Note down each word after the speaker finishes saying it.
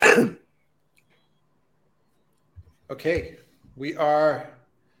Okay, we are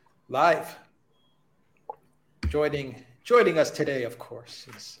live. Joining us today, of course,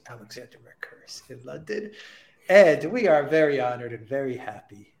 is Alexander Mercurs in London. And we are very honored and very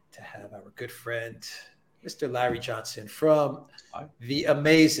happy to have our good friend, Mr. Larry Johnson from the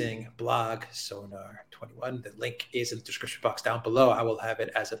amazing blog Sonar 21. The link is in the description box down below. I will have it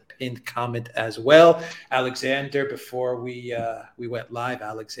as a pinned comment as well. Alexander, before we went live,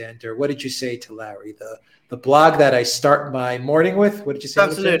 Alexander, what did you say to Larry? The blog that I start my morning with. What did you say,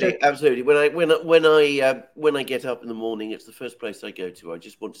 Alexander? Absolutely. When I get up in the morning, it's the first place I go to. I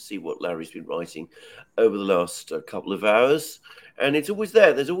just want to see what Larry's been writing over the last couple of hours, and it's always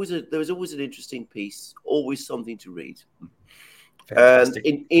there. There's always an interesting piece, always something to read. Fantastic.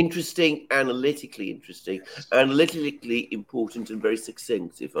 And interesting, analytically important, and very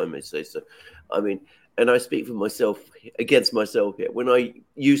succinct, if I may say so. I mean, and I speak for myself against myself here. When I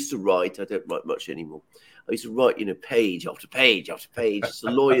used to write, I don't write much anymore. I used to write, page after page after page. It's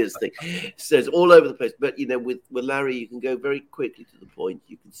a lawyer's thing. It says all over the place. But, with Larry, you can go very quickly to the point.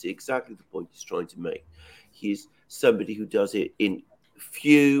 You can see exactly the point he's trying to make. He's somebody who does it in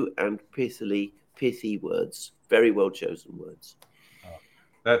few and pithy words, very well chosen words.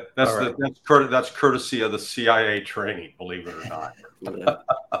 That's courtesy of the CIA training, believe it or not.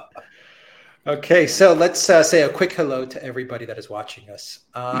 Okay, so let's say a quick hello to everybody that is watching us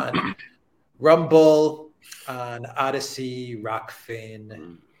on Rumble, on Odyssey,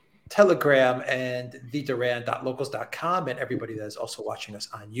 Rockfin, Telegram, and theduran.locals.com, and everybody that is also watching us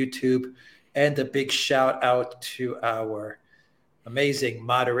on YouTube. And a big shout out to our amazing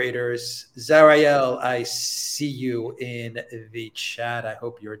moderators. Zariel, I see you in the chat. I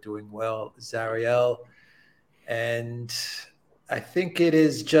hope you're doing well, Zariel. And I think it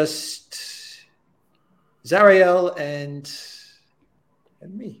is just Zariel and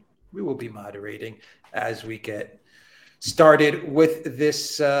me. We will be moderating as we get started with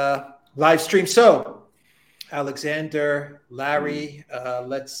this live stream. So, Alexander, Larry,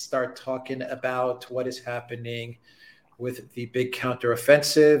 let's start talking about what is happening with the big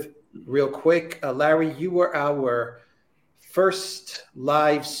counteroffensive. Real quick, Larry, you were our first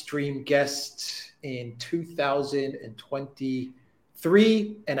live stream guest in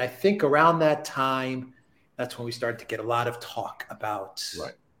 2023. And I think around that time, that's when we started to get a lot of talk about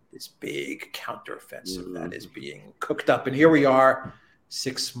this big counteroffensive that is being cooked up. And here we are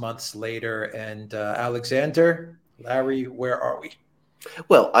 6 months later. And Alexander, Larry, where are we?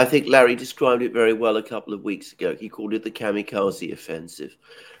 Well, I think Larry described it very well a couple of weeks ago. He called it the kamikaze offensive.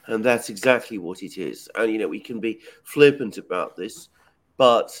 And that's exactly what it is. And, we can be flippant about this,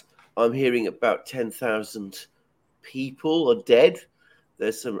 but I'm hearing about 10,000 people are dead.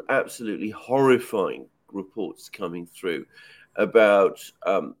 There's some absolutely horrifying reports coming through about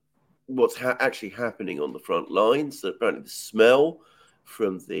what's actually happening on the front lines. That apparently the smell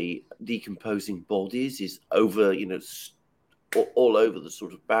from the decomposing bodies is over, all over the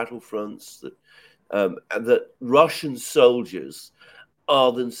sort of battlefronts, and that Russian soldiers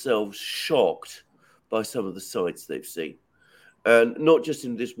are themselves shocked by some of the sights they've seen. And not just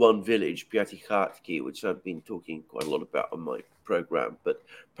in this one village, Pyatikhatki, which I've been talking quite a lot about on my program, but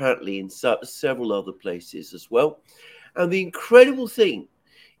apparently in several other places as well. And the incredible thing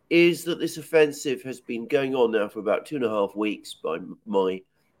is that this offensive has been going on now for about 2.5 weeks by my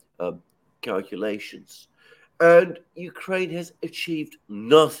calculations. And Ukraine has achieved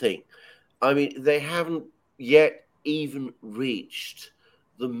nothing. I mean, they haven't yet even reached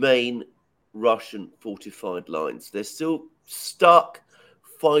the main Russian fortified lines. They're still stuck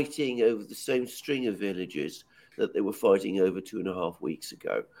fighting over the same string of villages that they were fighting over 2.5 weeks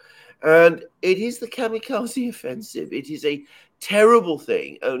ago. And it is the kamikaze offensive. It is a terrible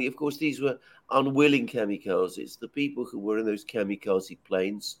thing. Only, of course, these were unwilling kamikazes. The people who were in those kamikaze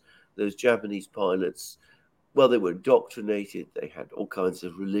planes, those Japanese pilots, well, they were indoctrinated. They had all kinds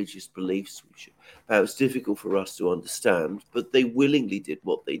of religious beliefs, which are perhaps difficult for us to understand, but they willingly did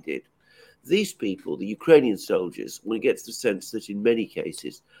what they did. These people, the Ukrainian soldiers, one gets the sense that in many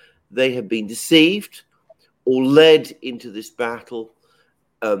cases they have been deceived or led into this battle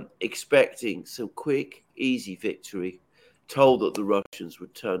expecting some quick, easy victory, told that the Russians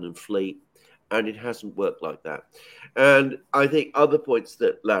would turn and flee, and it hasn't worked like that. And I think other points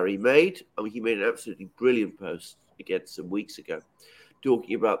that Larry made, he made an absolutely brilliant post again some weeks ago,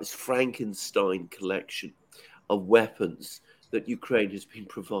 talking about this Frankenstein collection of weapons that Ukraine has been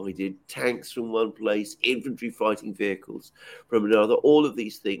provided, tanks from one place, infantry fighting vehicles from another, all of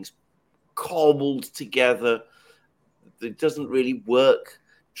these things cobbled together. It doesn't really work.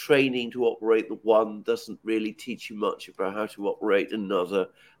 Training to operate the one doesn't really teach you much about how to operate another.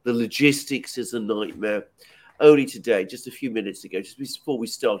 The logistics is a nightmare. only today, just a few minutes ago, just before we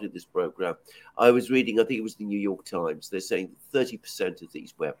started this program, I was reading, I think it was the New York Times, they're saying 30% of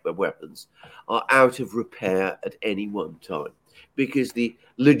these weapons are out of repair at any one time because the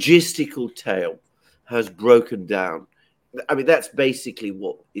logistical tail has broken down. I mean, that's basically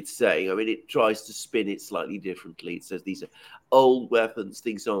what it's saying. I mean, it tries to spin it slightly differently. It says these are old weapons,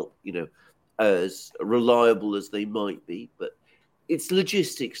 things aren't, as reliable as they might be, but it's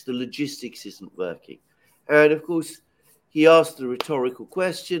logistics. The logistics isn't working. And of course, he asked the rhetorical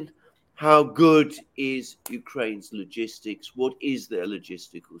question, how good is Ukraine's logistics? What is their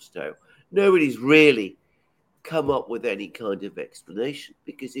logistical style? Nobody's really come up with any kind of explanation,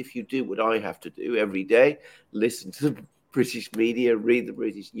 because if you do what I have to do every day, listen to the British media, read the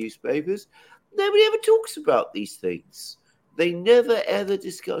British newspapers, nobody ever talks about these things. They never ever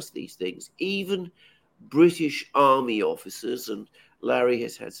discuss these things. Even British army officers, and Larry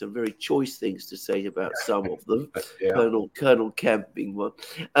has had some very choice things to say about some of them, Colonel Kemp being one,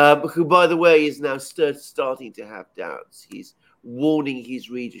 who, by the way, is now starting to have doubts. He's warning his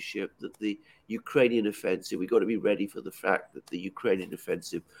readership that the Ukrainian offensive, we've got to be ready for the fact that the Ukrainian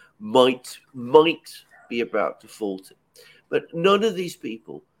offensive might be about to falter. But none of these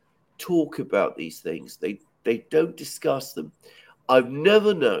people talk about these things. They don't discuss them. I've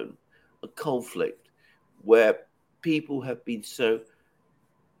never known a conflict where people have been so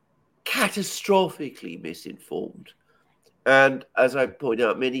catastrophically misinformed. And as I point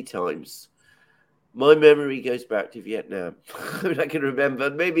out many times, my memory goes back to Vietnam. I mean, I can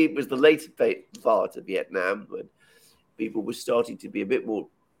remember, maybe it was the later part of Vietnam when people were starting to be a bit more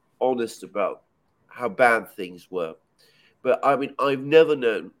honest about how bad things were. But I mean, I've never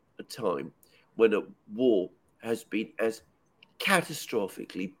known a time when a war has been as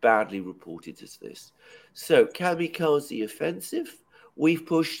catastrophically badly reported as this. So, kamikaze offensive, we've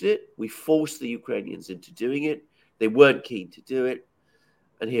pushed it. We forced the Ukrainians into doing it. They weren't keen to do it.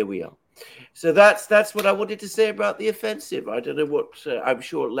 And here we are. So that's what I wanted to say about the offensive. I don't know what, I'm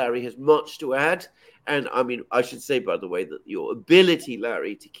sure Larry has much to add. And I mean, I should say, by the way, that your ability,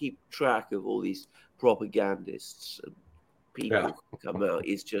 Larry, to keep track of all these propagandists and people who come out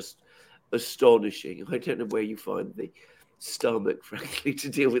is just astonishing. I don't know where you find the stomach, frankly, to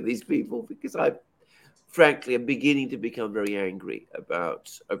deal with these people, because I, frankly, am beginning to become very angry about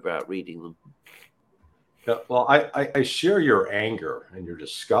reading them. Yeah, well, I share your anger and your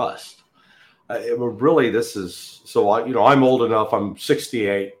disgust. Really, this is so. I'm old enough. I'm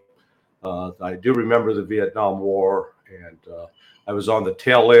 68. I do remember the Vietnam War, and I was on the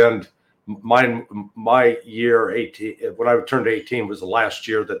tail end. My year 18, when I turned 18, was the last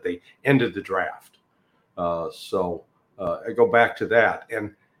year that they ended the draft. So I go back to that,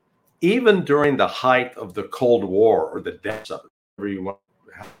 and even during the height of the Cold War, or the depths of it,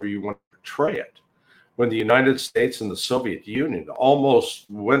 however you want to portray it, when the United States and the Soviet Union almost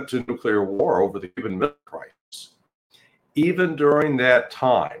went to nuclear war over the Cuban Missile Crisis, even during that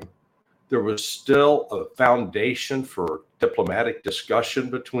time, there was still a foundation for diplomatic discussion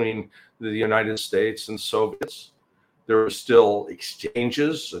between the United States and Soviets. There were still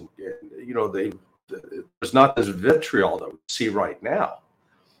exchanges, and there's not this vitriol that we see right now.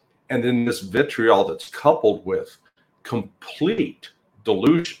 And then this vitriol that's coupled with complete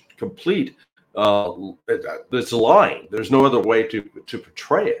delusion, complete this lying. There's no other way to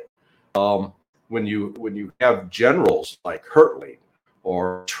portray it. When you have generals like Hertling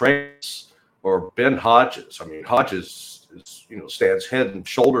or Trace or Ben Hodges. I mean, Hodges stands head and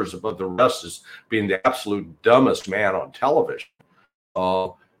shoulders above the rest as being the absolute dumbest man on television.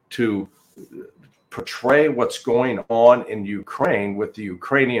 To portray what's going on in Ukraine with the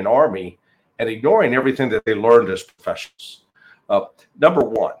Ukrainian army and ignoring everything that they learned as professionals. Number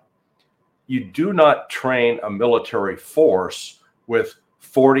one, you do not train a military force with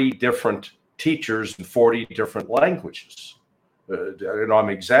 40 different teachers in 40 different languages. I'm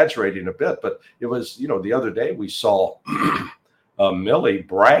exaggerating a bit, but it was, the other day we saw Milley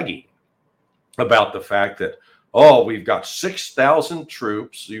bragging about the fact that, we've got 6,000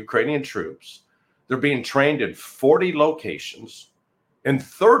 troops, Ukrainian troops. They're being trained in 40 locations in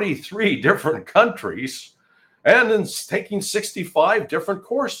 33 different countries and then taking 65 different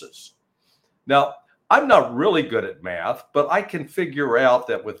courses. Now, I'm not really good at math, but I can figure out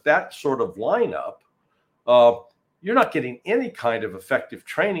that with that sort of lineup, you're not getting any kind of effective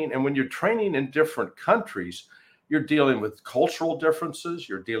training. And when you're training in different countries, you're dealing with cultural differences,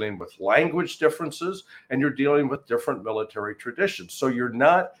 you're dealing with language differences, and you're dealing with different military traditions. So you're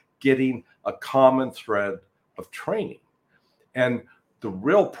not getting a common thread of training. And the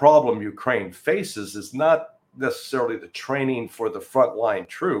real problem Ukraine faces is not necessarily the training for the frontline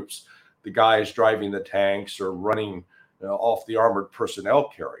troops. the guys driving the tanks or running off the armored personnel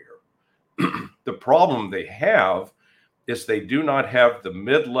carrier. The problem they have is they do not have the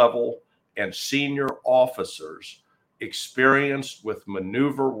mid-level and senior officers experienced with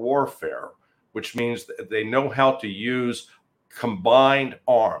maneuver warfare, which means that they know how to use combined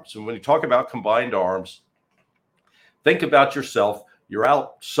arms. And when you talk about combined arms, think about yourself. You're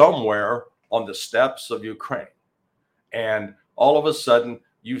out somewhere on the steppes of Ukraine, and all of a sudden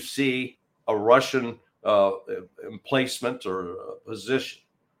you see a Russian emplacement or position.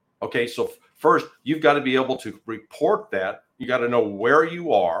 Okay, so first you've got to be able to report that. You got to know where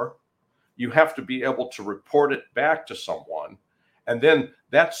you are. You have to be able to report it back to someone. And then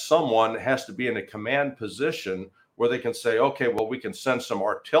that someone has to be in a command position where they can say, okay, well, we can send some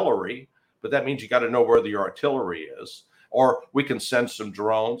artillery, but that means you got to know where the artillery is. Or we can send some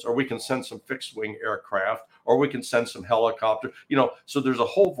drones, or we can send some fixed wing aircraft, or we can send some helicopter. So there's a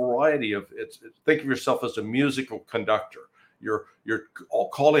whole variety of it. Think of yourself as a musical conductor. You're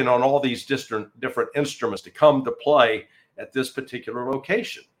calling on all these different instruments to come to play at this particular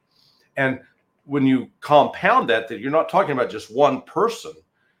location. And when you compound that you're not talking about just one person,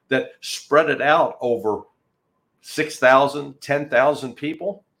 that spread it out over 6,000, 10,000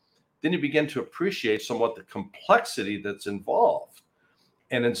 people, then you begin to appreciate somewhat the complexity that's involved.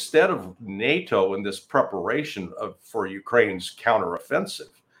 And instead of NATO in this preparation for Ukraine's counteroffensive,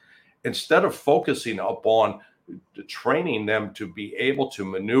 instead of focusing upon training them to be able to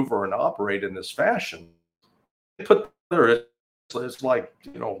maneuver and operate in this fashion, they put there, it's like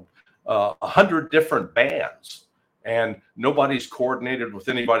 100 different bands, and nobody's coordinated with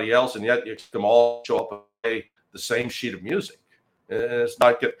anybody else, and yet you expect them all show up and play the same sheet of music. It's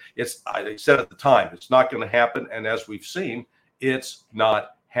not good. I said at the time, it's not going to happen, and as we've seen, it's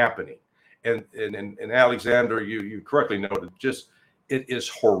not happening. And Alexander, you correctly noted, it is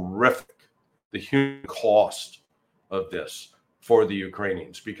horrific, the human cost of this for the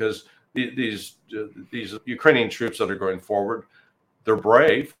Ukrainians, because these Ukrainian troops that are going forward, they're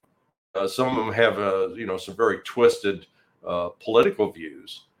brave. Some of them have some very twisted political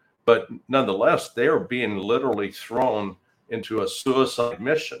views, but nonetheless, they are being literally thrown into a suicide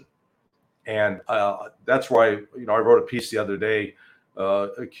mission. And that's why I wrote a piece the other day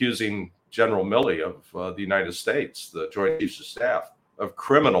accusing General Milley of the United States, the Joint Chiefs of Staff, of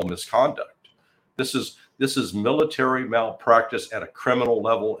criminal misconduct. This is military malpractice at a criminal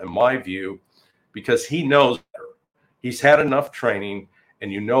level, in my view, because he knows better. He's had enough training,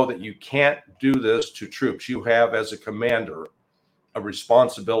 and you know that you can't do this to troops. You have, as a commander, a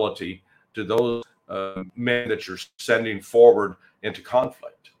responsibility to those men that you're sending forward into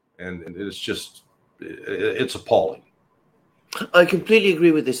conflict. And it's appalling. I completely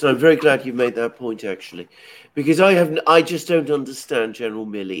agree with this, and I'm very glad you made that point, actually, because I just don't understand General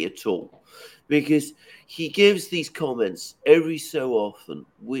Milley at all, because he gives these comments every so often,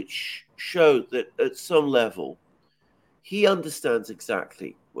 which show that at some level he understands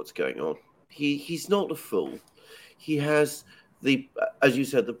exactly what's going on. He's not a fool. He has as you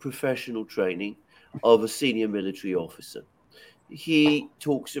said, the professional training of a senior military officer. He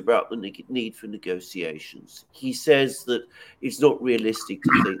talks about the need for negotiations. He says that it's not realistic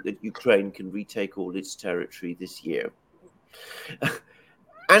to think that Ukraine can retake all its territory this year.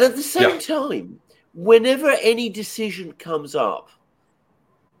 And at the same time, whenever any decision comes up,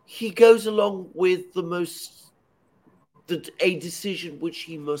 he goes along with a decision which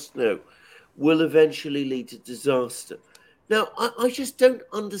he must know will eventually lead to disaster. Now, I just don't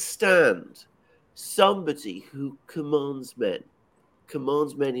understand somebody who commands men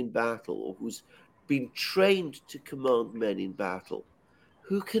in battle, or who's been trained to command men in battle,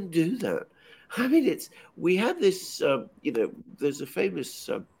 who can do that. I mean, we have this, there's a famous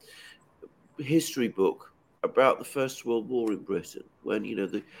history book about the First World War in Britain, when,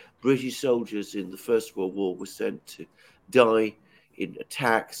 the British soldiers in the First World War were sent to die in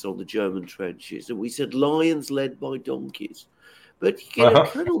attacks on the German trenches, and we said lions led by donkeys. But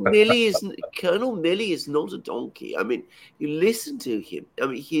Colonel Milley is not a donkey. I mean, you listen to him. I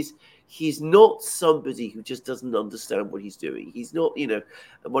mean, he's not somebody who just doesn't understand what he's doing. He's not,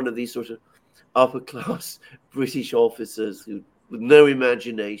 one of these sort of upper class British officers who, with no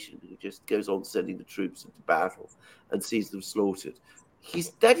imagination, who just goes on sending the troops into battle and sees them slaughtered.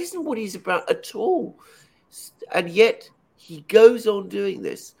 That isn't what he's about at all. And yet he goes on doing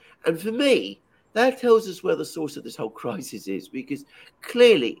this. And for me, that tells us where the source of this whole crisis is, because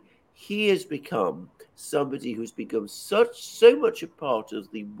clearly he has become somebody who's become so much a part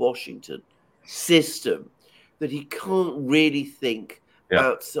of the Washington system that he can't really think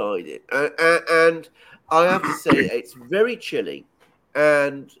outside it. And I have to say, it's very chilling.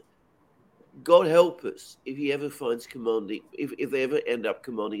 And God help us if he ever finds commanding, if they ever end up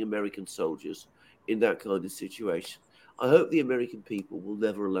commanding American soldiers in that kind of situation. I hope the American people will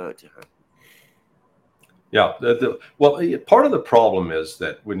never allow it to happen. Yeah. Well, part of the problem is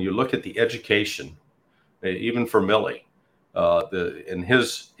that when you look at the education, even for Milley, in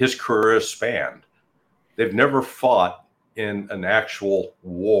his career span, they've never fought in an actual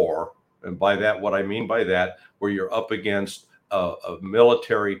war. And by that, what I mean by that, where you're up against a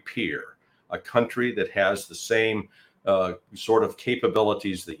military peer, a country that has the same sort of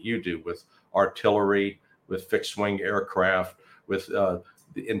capabilities that you do with artillery, with fixed wing aircraft, with the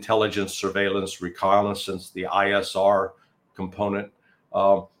intelligence, surveillance, reconnaissance, the ISR component.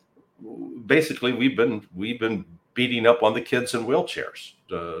 Basically, we've been beating up on the kids in wheelchairs,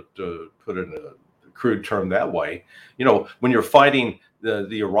 to put it in a crude term that way. When you're fighting the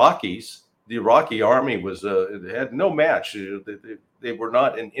Iraqis, the Iraqi army had no match. They were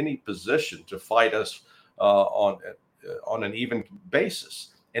not in any position to fight us on an even basis.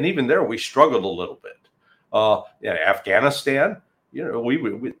 And even there, we struggled a little bit. Afghanistan,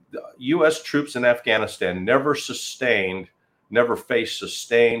 we U.S. troops in Afghanistan never faced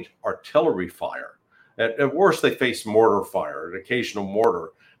sustained artillery fire. At worst, they faced mortar fire, an occasional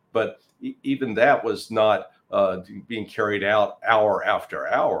mortar, but even that was not being carried out hour after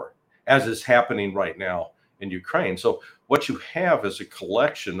hour, as is happening right now in Ukraine. So what you have is a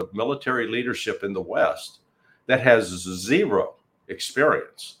collection of military leadership in the West that has zero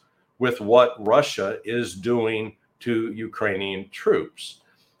experience with what Russia is doing to Ukrainian troops.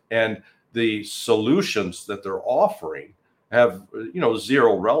 And the solutions that they're offering have,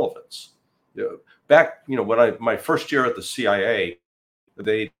 zero relevance. Back, when my first year at the CIA,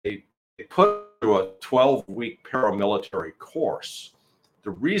 they put through a 12-week paramilitary course.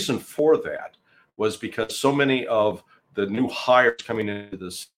 The reason for that was because so many of the new hires coming into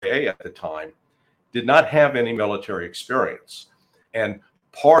the CIA at the time did not have any military experience. And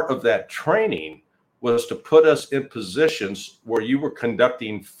part of that training was to put us in positions where you were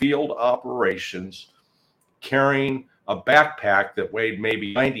conducting field operations, carrying a backpack that weighed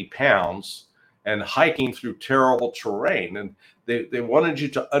maybe 90 pounds and hiking through terrible terrain. And they wanted you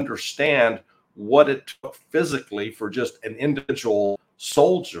to understand what it took physically for just an individual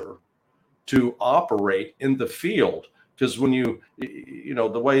soldier to operate in the field. Because when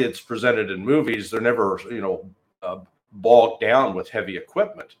the way it's presented in movies, they're never, bogged down with heavy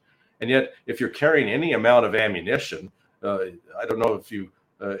equipment. And yet, if you're carrying any amount of ammunition, I don't know if you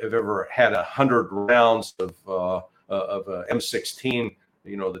have ever had 100 rounds of M16,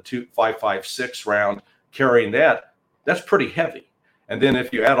 the 5.56 round, carrying that's pretty heavy. And then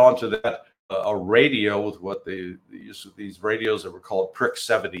if you add on to that a radio with what they use, these radios that were called Prick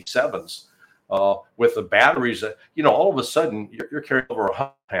 77s, with the batteries, all of a sudden you're carrying over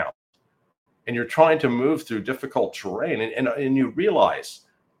 100 pounds, and you're trying to move through difficult terrain, and you realize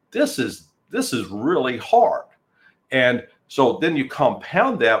this is really hard. And so then you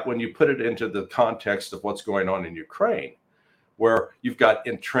compound that when you put it into the context of what's going on in Ukraine, where you've got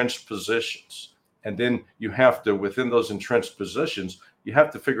entrenched positions. And then you have to, within those entrenched positions, you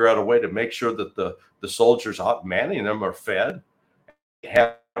have to figure out a way to make sure that the soldiers out manning them are fed,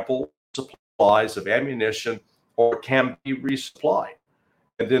 have ample supplies of ammunition, or can be resupplied.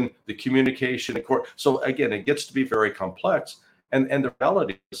 And then the communication. So again, it gets to be very complex. And the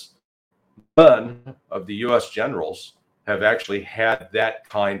reality is none of the U.S. generals have actually had that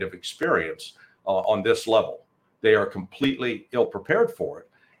kind of experience on this level. They are completely ill-prepared for it.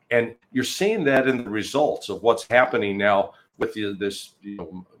 And you're seeing that in the results of what's happening now with this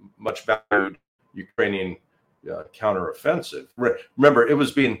much valued Ukrainian counteroffensive. Remember, it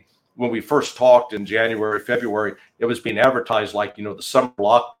was being, when we first talked in January, February, it was being advertised like, the summer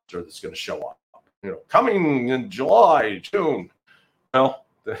blockbuster that's going to show up, coming in July, June. Well,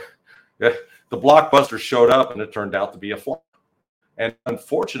 the blockbuster showed up and it turned out to be a flop. And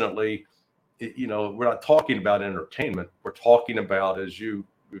unfortunately, we're not talking about entertainment. We're talking about, as you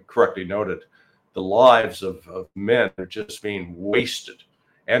correctly noted, the lives of men are just being wasted,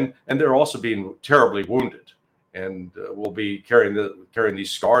 and they're also being terribly wounded, and will be carrying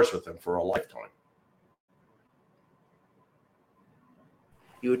these scars with them for a lifetime.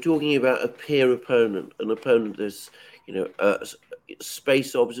 You were talking about a peer opponent, an opponent that's,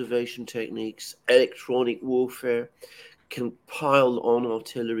 space observation techniques, electronic warfare, can pile on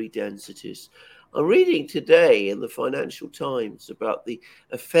artillery densities. I'm reading today in the Financial Times about the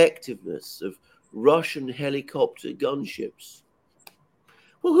effectiveness of Russian helicopter gunships.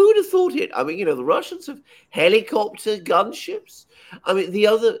 Well, who would have thought it? I mean, the Russians have helicopter gunships. I mean, the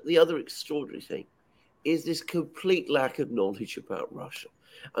other extraordinary thing is this complete lack of knowledge about Russia.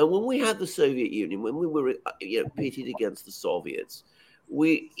 And when we had the Soviet Union, when we were pitted against the Soviets,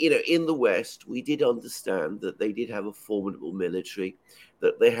 we, in the West, we did understand that they did have a formidable military,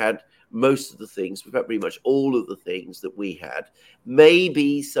 that they had most of the things, in fact, pretty much all of the things that we had.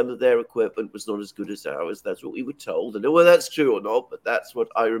 Maybe some of their equipment was not as good as ours. That's what we were told. I don't know whether that's true or not, but that's what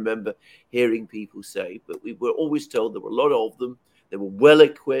I remember hearing people say. But we were always told there were a lot of them. They were well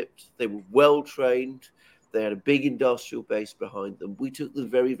equipped. They were well trained. They had a big industrial base behind them. We took them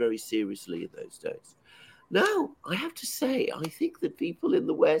very, very seriously in those days. Now, I have to say, I think that people in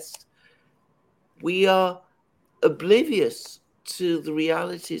the West, we are oblivious to the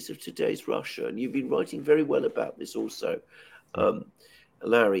realities of today's Russia. And you've been writing very well about this also,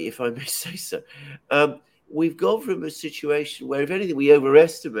 Larry, if I may say so. We've gone from a situation where, if anything, we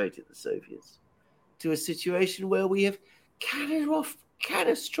overestimated the Soviets to a situation where we have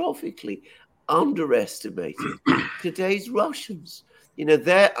catastrophically underestimated today's Russians.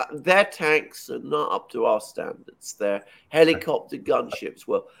 Their tanks are not up to our standards. Their helicopter gunships,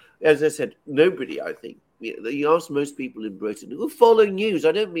 well, as I said, nobody, I think, you ask most people in Britain who follow news.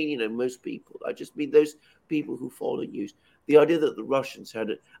 I don't mean, most people. I just mean those people who follow news. The idea that the Russians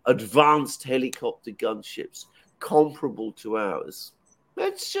had advanced helicopter gunships comparable to ours,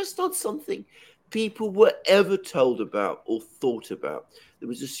 that's just not something people were ever told about or thought about. It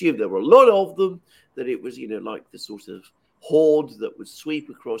was assumed there were a lot of them, that it was, like the sort of horde that would sweep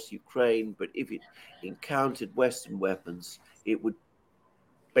across Ukraine, but if it encountered Western weapons, it would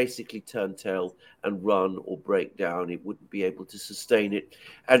basically turn tail and run or break down. It wouldn't be able to sustain it.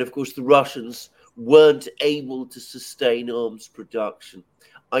 And of course, the Russians weren't able to sustain arms production.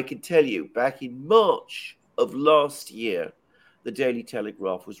 I can tell you, back in March of last year, the Daily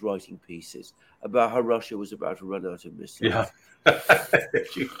Telegraph was writing pieces about how Russia was about to run out of missiles. Yeah.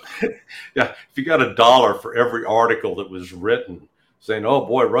 If you got $1 for every article that was written saying, "Oh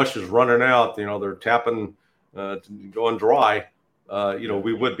boy, Russia's running out," they're tapping, going dry,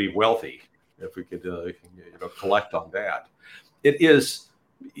 we would be wealthy if we could, collect on that. It is,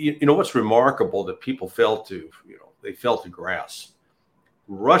 what's remarkable that people fail to grasp.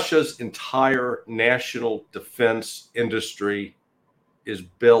 Russia's entire national defense industry is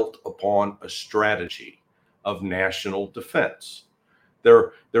built upon a strategy of national defense.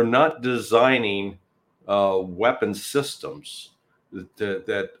 They're not designing weapon systems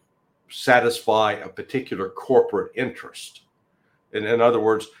that satisfy a particular corporate interest. In other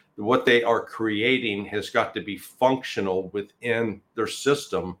words, what they are creating has got to be functional within their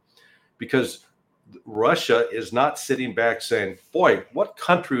system, because Russia is not sitting back saying, "Boy, what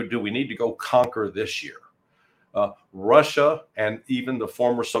country do we need to go conquer this year?" Russia and even the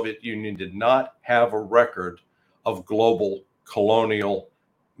former Soviet Union did not have a record of global colonial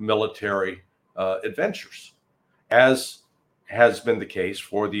military adventures, as has been the case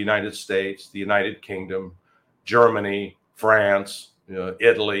for the United States, the United Kingdom, Germany, France,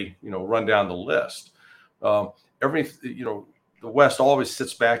 Italy, run down the list. The West always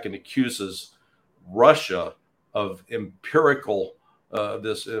sits back and accuses Russia of imperial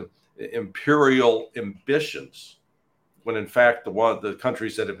ambitions, when in fact the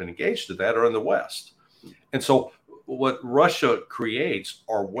countries that have been engaged in that are in the West. And so what Russia creates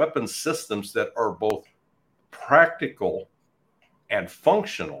are weapon systems that are both practical and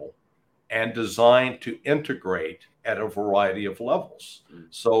functional and designed to integrate at a variety of levels,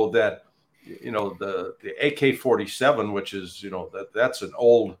 so that the AK-47, which is that's an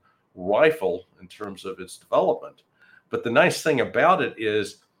old rifle in terms of its development, but the nice thing about it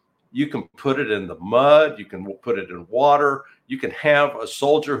is you can put it in the mud, you can put it in water, you can have a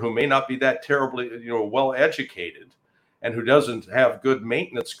soldier who may not be that terribly well educated and who doesn't have good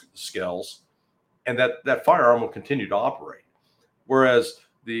maintenance skills, and that firearm will continue to operate. Whereas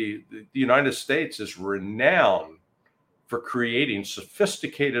the United States is renowned for creating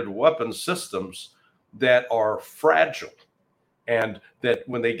sophisticated weapon systems that are fragile, and that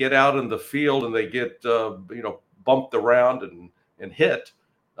when they get out in the field and they get bumped around and hit,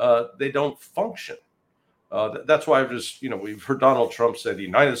 they don't function. That's why we've heard Donald Trump say the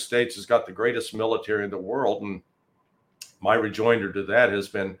United States has got the greatest military in the world, and my rejoinder to that has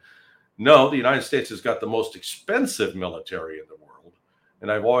been, no, the United States has got the most expensive military in the world.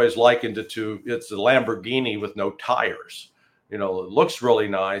 And I've always likened it to, it's a Lamborghini with no tires. It looks really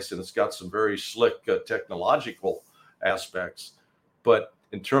nice and it's got some very slick technological aspects. But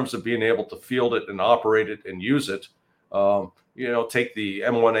in terms of being able to field it and operate it and use it, take the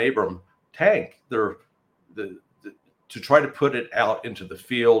M1 Abrams tank. To try to put it out into the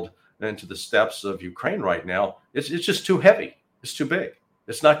field and into the steppes of Ukraine right now, it's just too heavy. It's too big.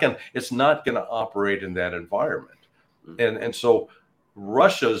 It's not gonna operate in that environment. And so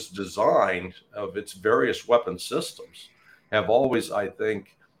Russia's design of its various weapon systems have always, I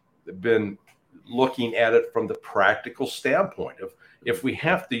think, been looking at it from the practical standpoint of, if we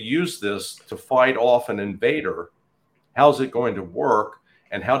have to use this to fight off an invader, how's it going to work?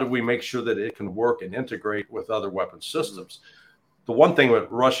 And how do we make sure that it can work and integrate with other weapon systems? The one thing with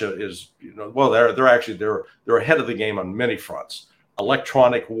Russia is, they're ahead of the game on many fronts.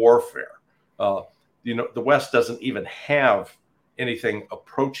 Electronic warfare. The West doesn't even have anything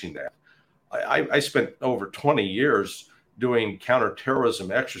approaching that. I spent over 20 years doing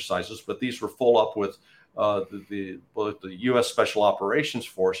counterterrorism exercises, but these were full up with the U.S. Special Operations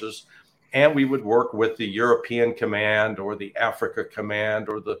Forces, and we would work with the European Command or the Africa Command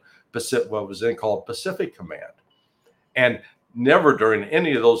or the Pacific, what was then called Pacific Command. And never during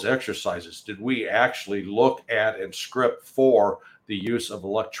any of those exercises did we actually look at and script for the use of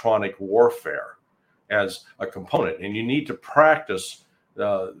electronic warfare as a component. And you need to practice,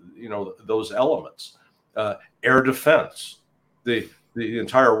 those elements. Air defense, the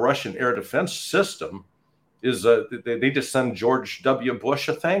entire Russian air defense system is they just send George W. Bush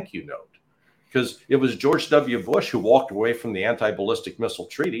a thank you note, because it was George W. Bush who walked away from the anti-ballistic missile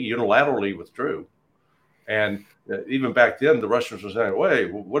treaty, unilaterally withdrew. And even back then, the Russians were saying,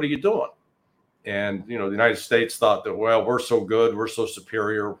 "Wait, what are you doing?" And the United States thought that, well, we're so good, we're so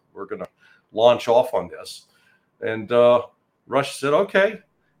superior, we're going to launch off on this. And Russia said, okay.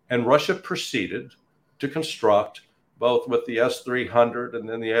 And Russia proceeded to construct, both with the S-300 and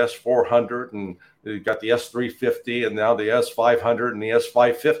then the S-400, and they've got the S-350 and now the S-500 and the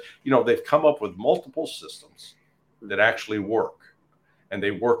S-550. They've come up with multiple systems that actually work, and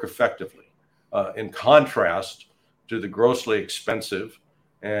they work effectively, in contrast to the grossly expensive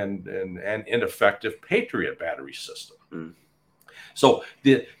and ineffective Patriot battery system. Mm. So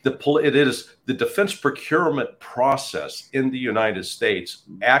it is the defense procurement process in the United States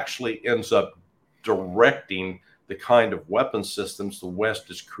actually ends up directing the kind of weapon systems the West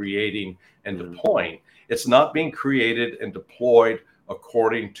is creating and deploying. It's not being created and deployed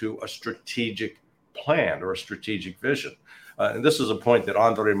according to a strategic plan or a strategic vision. And this is a point that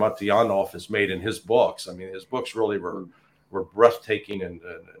Andrei Matyanov has made in his books. I mean, his books really were breathtaking and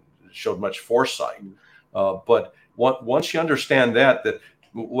showed much foresight. But once you understand that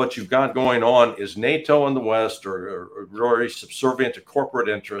what you've got going on is NATO in the West are very subservient to corporate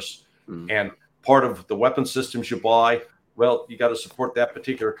interests, and part of the weapon systems you buy, well, you got to support that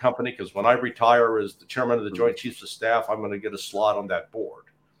particular company, because when I retire as the chairman of the Joint Chiefs of Staff, I'm going to get a slot on that board.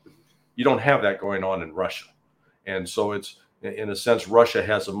 You don't have that going on in Russia. And so it's, in a sense, Russia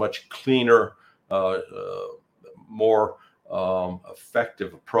has a much cleaner, more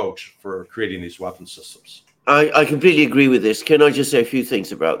effective approach for creating these weapon systems. I completely agree with this. Can I just say a few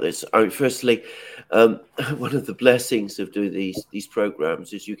things about this? Firstly, one of the blessings of doing these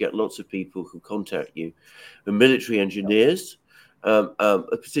programs is you get lots of people who contact you, military engineers,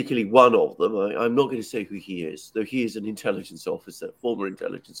 particularly one of them. I'm not going to say who he is, though he is an intelligence officer, former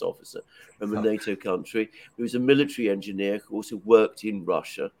intelligence officer from a NATO country, who was a military engineer who also worked in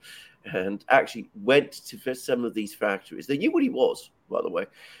Russia and actually went to some of these factories. They knew what he was, by the way,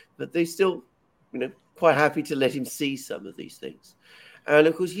 but they still, quite happy to let him see some of these things. And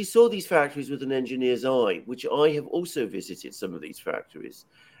of course, he saw these factories with an engineer's eye, which I have also visited some of these factories.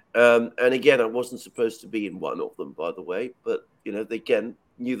 And again, I wasn't supposed to be in one of them, by the way, but, they again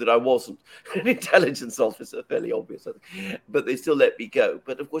knew that I wasn't an intelligence officer, fairly obvious, but they still let me go.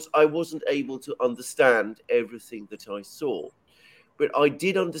 But of course, I wasn't able to understand everything that I saw. But I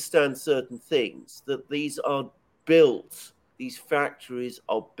did understand certain things, that these factories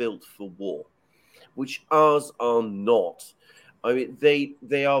are built for war, which ours are not. I mean,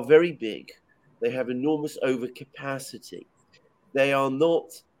 they are very big. They have enormous overcapacity. They are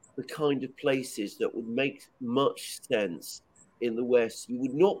not the kind of places that would make much sense in the West. You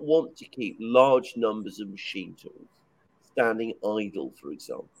would not want to keep large numbers of machine tools standing idle, for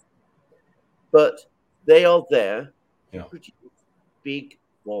example. But they are there to produce big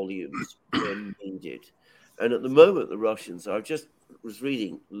volumes when needed. And at the moment, the Russians, I just was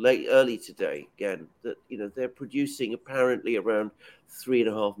reading early today again that they're producing apparently around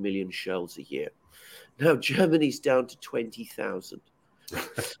 3.5 million shells a year. Now Germany's down to 20,000.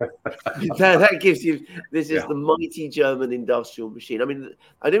 that gives you this is the mighty German industrial machine. I mean,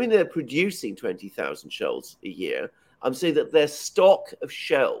 I don't mean they're producing 20,000 shells a year. I'm saying that their stock of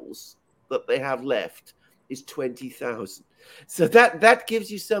shells that they have left is 20,000. So that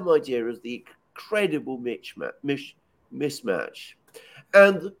gives you some idea of the incredible mismatch.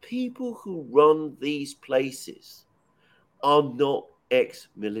 And the people who run these places are not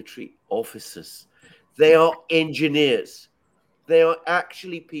ex-military officers. They are engineers. They are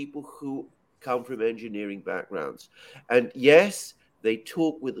actually people who come from engineering backgrounds. And yes, they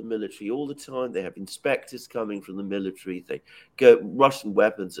talk with the military all the time. They have inspectors coming from the military. They go, Russian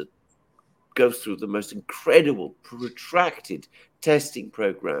weapons go through the most incredible, protracted testing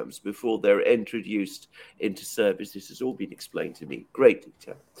programs before they're introduced into service. This has all been explained to me in great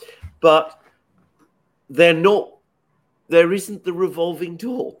detail. But they're not, there isn't the revolving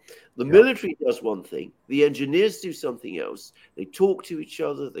door. The military does one thing, the engineers do something else. They talk to each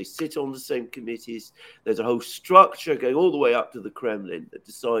other, they sit on the same committees. There's a whole structure going all the way up to the Kremlin that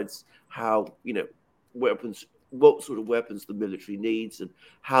decides how, weapons, what sort of weapons the military needs and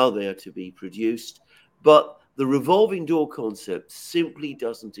how they are to be produced. But the revolving door concept simply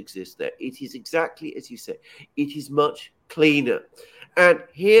doesn't exist there. It is exactly as you say, it is much cleaner. And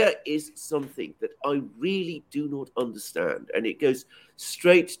here is something that I really do not understand. And it goes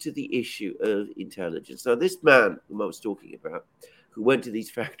straight to the issue of intelligence. Now, this man whom I was talking about, who went to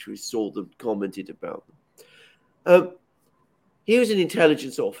these factories, saw them, commented about them. He was an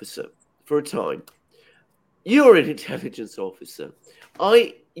intelligence officer for a time. You're an intelligence officer.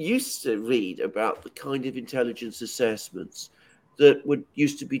 I used to read about the kind of intelligence assessments that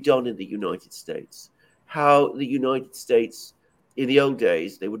used to be done in the United States. How the United States, in the old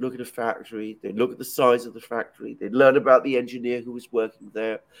days, they would look at a factory, they'd look at the size of the factory, they'd learn about the engineer who was working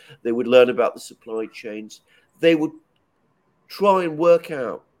there, they would learn about the supply chains, they would try and work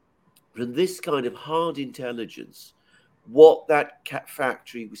out from this kind of hard intelligence what that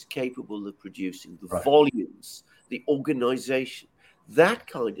factory was capable of producing, the volumes, the organization, that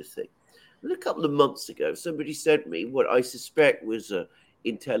kind of thing. And a couple of months ago, somebody sent me what I suspect was an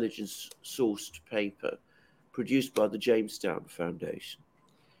intelligence-sourced paper produced by the Jamestown Foundation.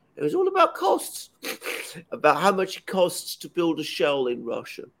 It was all about costs, about how much it costs to build a shell in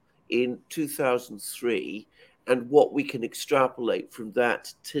Russia in 2003, and what we can extrapolate from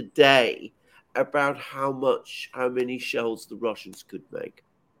that today about how many shells the Russians could make.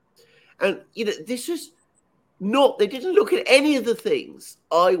 And, this was not, they didn't look at any of the things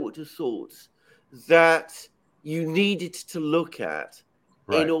I would have thought that you needed to look at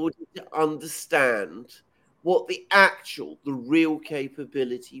in order to understand what the real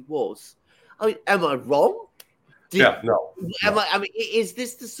capability was. I mean, am I wrong? No. Is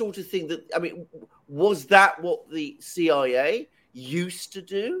this the sort of thing was that what the CIA used to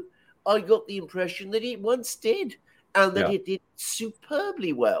do? I got the impression that it once did, and that it did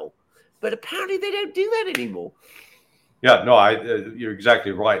superbly well. But apparently they don't do that anymore. Yeah, no, you're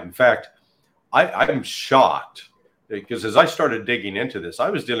exactly right. In fact, I'm shocked because as I started digging into this,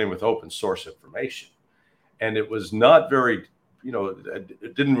 I was dealing with open source information. And it was not very,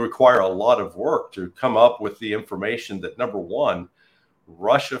 it didn't require a lot of work to come up with the information that, number one,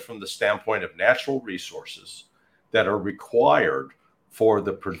 Russia, from the standpoint of natural resources that are required for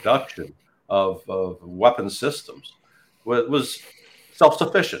the production of weapon systems, was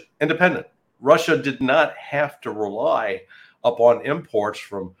self-sufficient, independent. Russia did not have to rely upon imports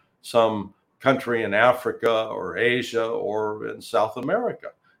from some country in Africa or Asia or in South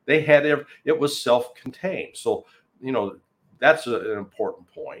America. They had it was self-contained. So, that's an important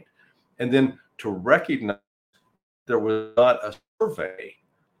point. And then to recognize there was not a survey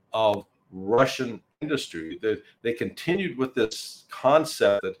of Russian industry. They continued with this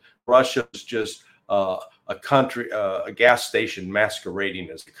concept that Russia is just a country, a gas station masquerading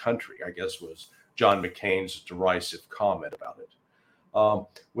as a country, I guess was John McCain's derisive comment about it,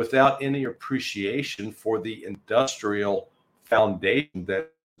 without any appreciation for the industrial foundation that is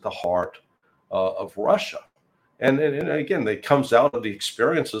the heart of Russia. And again, that comes out of the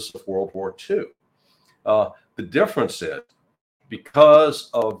experiences of World War II. The difference is, because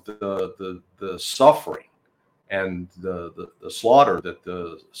of the suffering and the slaughter that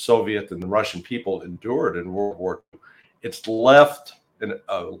the Soviet and the Russian people endured in World War II, it's left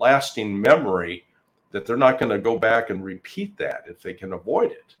a lasting memory that they're not going to go back and repeat that if they can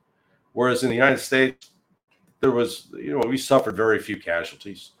avoid it. Whereas in the United States, there was, we suffered very few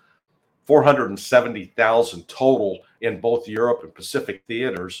casualties, 470,000 total in both Europe and Pacific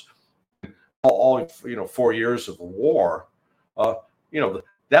theaters, all 4 years of the war.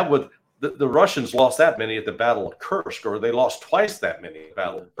 The Russians lost that many at the Battle of Kursk, or they lost twice that many at the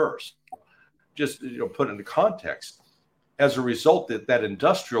Battle of Kursk. Just put into context. As a result, that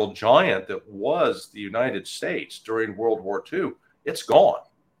industrial giant that was the United States during World War II, it's gone.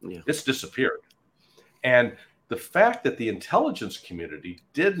 Yeah. It's disappeared. And the fact that the intelligence community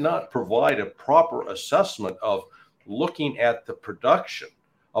did not provide a proper assessment of looking at the production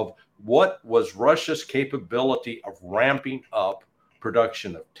of what was Russia's capability of ramping up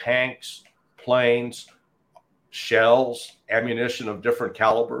production of tanks, planes, shells, ammunition of different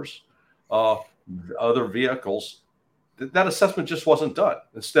calibers, other vehicles. That assessment just wasn't done.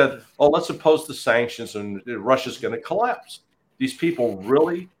 Instead, let's impose the sanctions and Russia's going to collapse. These people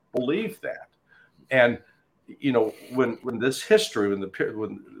really believe that. And, when this history,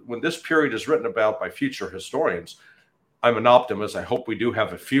 when this period is written about by future historians, I'm an optimist. I hope we do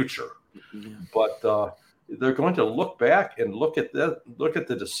have a future. Yeah. But they're going to look back and look at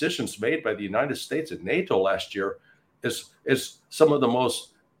the decisions made by the United States and NATO last year as some of the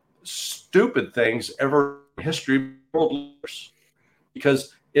most stupid things ever in history of world leaders,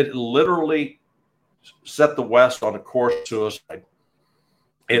 because it literally set the West on a course to suicide.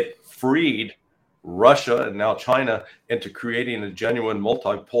 It freed Russia and now China into creating a genuine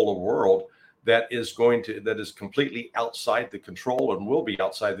multipolar world that is completely outside the control and will be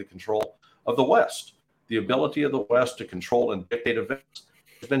outside the control of the West. The ability of the West to control and dictate events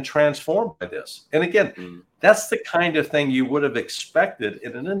has been transformed by this. And again, that's the kind of thing you would have expected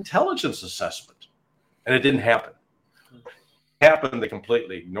in an intelligence assessment. And it didn't happen. It happened, they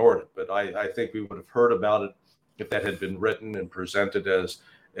completely ignored it. But I think we would have heard about it if that had been written and presented as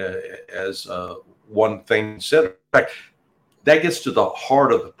one thing considered. In fact, that gets to the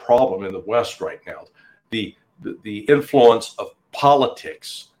heart of the problem in the West right now. The influence of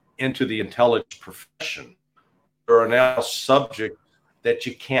politics into the intelligence profession. There are now subjects that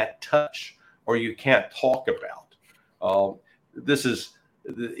you can't touch or you can't talk about.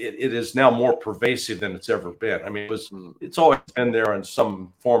 It is now more pervasive than it's ever been. I mean, it's always been there in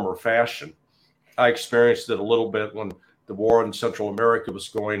some form or fashion. I experienced it a little bit when the war in Central America was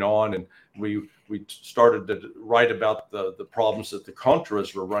going on, and we started to write about the problems that the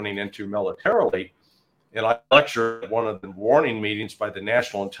Contras were running into militarily. And I lectured at one of the warning meetings by the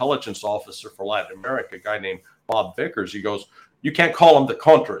National Intelligence Officer for Latin America, a guy named Bob Vickers. He goes, "You can't call them the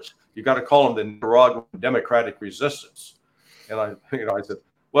Contras. You got to call them the Nicaraguan Democratic Resistance." And I said,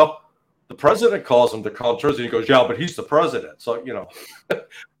 "Well, the president calls them the Contras." And he goes, "Yeah, but he's the president." So,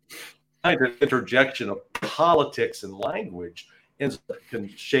 kind of interjection of politics and language in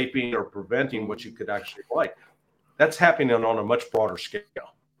shaping or preventing what you could actually write. That's happening on a much broader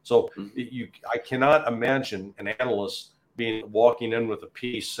scale. So I cannot imagine an analyst walking in with a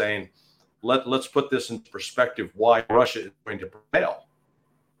piece saying, let's put this into perspective why Russia is going to prevail.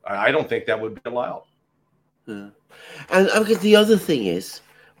 I don't think that would be allowed. Yeah. And the other thing is,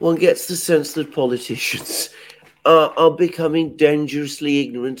 one gets the sense that politicians are becoming dangerously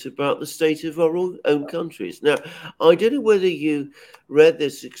ignorant about the state of our own countries. Now, I don't know whether you read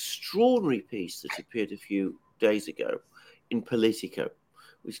this extraordinary piece that appeared a few days ago in Politico,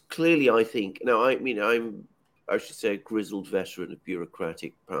 which clearly I think, now, I should say, a grizzled veteran of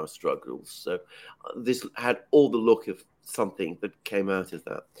bureaucratic power struggles. So this had all the look of something that came out of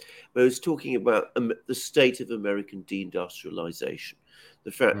that. But it was talking about the state of American deindustrialization.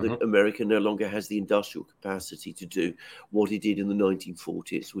 The fact that America no longer has the industrial capacity to do what it did in the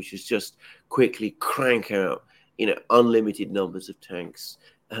 1940s, which is just quickly crank out, unlimited numbers of tanks,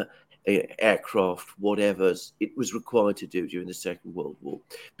 aircraft, whatever it was required to do during the Second World War,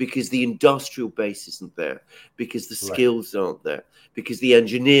 because the industrial base isn't there, because the skills aren't there, because the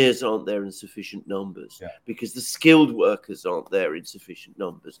engineers aren't there in sufficient numbers, because the skilled workers aren't there in sufficient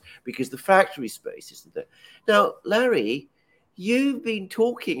numbers, because the factory space isn't there. Now, Larry, you've been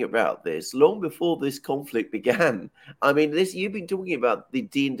talking about this long before this conflict began. I mean, you've been talking about the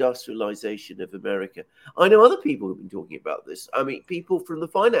deindustrialization of America. I know other people who've been talking about this. I mean, people from the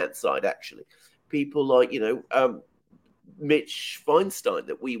finance side, actually. People like, Mitch Feinstein,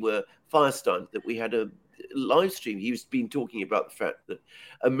 that we had a live stream. He's been talking about the fact that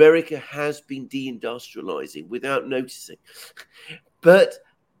America has been deindustrializing without noticing. But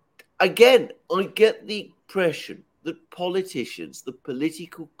again, I get the impression that politicians, the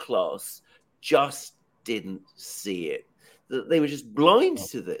political class, just didn't see it. That they were just blind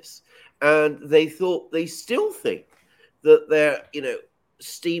to this. And they still think that they're,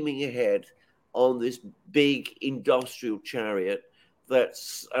 steaming ahead on this big industrial chariot that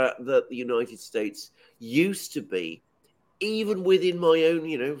the United States used to be. Even within my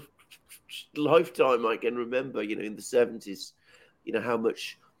own, lifetime, I can remember, in the 70s, how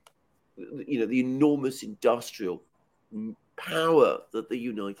much, the enormous industrial power that the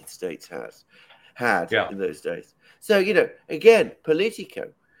United States had in those days. So, again, Politico,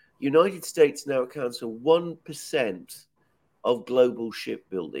 United States now accounts for 1% of global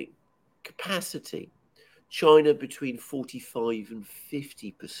shipbuilding capacity. China between 45 and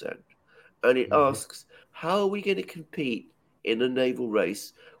 50%. And it asks, how are we going to compete in a naval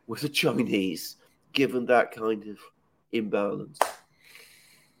race with the Chinese, given that kind of imbalance?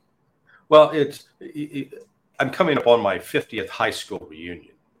 Well, I'm coming up on my 50th high school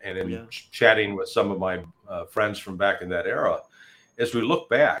reunion, and in chatting with some of my friends from back in that era, as we look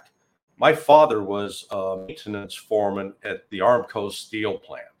back, my father was a maintenance foreman at the Armco steel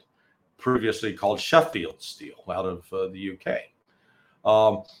plant, previously called Sheffield Steel, out of the UK.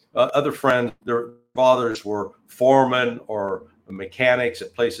 Other friends, their fathers were foremen or mechanics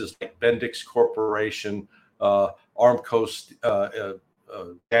at places like Bendix Corporation, Armco,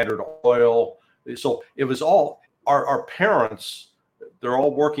 Standard Oil. So it was all our parents. They're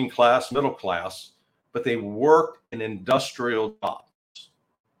all working class, middle class, but they worked in industrial jobs.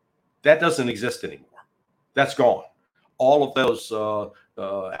 That doesn't exist anymore. That's gone. All of those.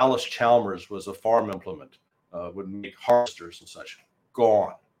 Alice Chalmers was a farm implement, would make harvesters and such.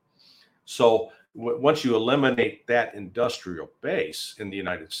 Gone. So once you eliminate that industrial base in the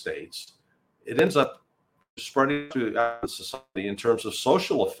United States, it ends up spreading to the society in terms of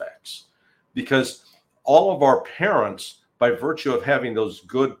social effects, because all of our parents, by virtue of having those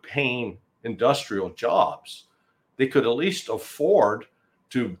good paying industrial jobs, they could at least afford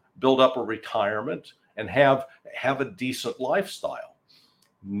to build up a retirement and have a decent lifestyle.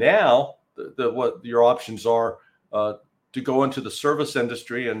 Now, what your options are to go into the service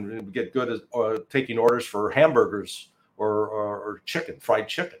industry and get good at taking orders for hamburgers or chicken, fried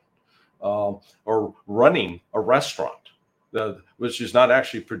chicken, or running a restaurant, which is not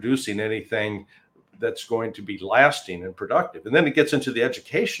actually producing anything that's going to be lasting and productive. And then it gets into the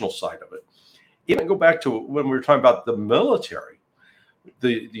educational side of it. Even go back to when we were talking about the military.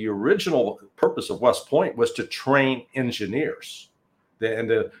 The original purpose of West Point was to train engineers.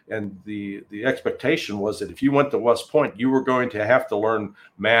 And the expectation was that if you went to West Point, you were going to have to learn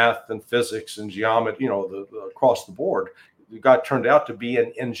math and physics and geometry, across the board. You turned out to be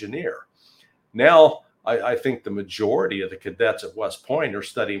an engineer. Now, I think the majority of the cadets at West Point are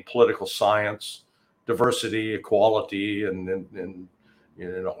studying political science, diversity, equality, and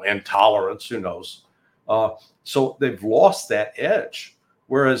tolerance. Who knows? So they've lost that edge.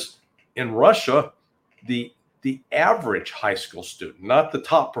 Whereas in Russia, the average high school student, not the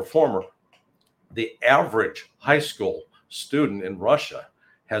top performer, the average high school student in Russia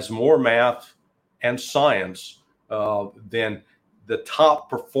has more math and science than the top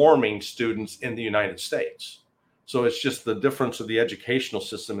performing students in the United States. So it's just the difference of the educational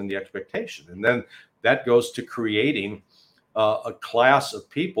system and the expectation. And then that goes to creating a class of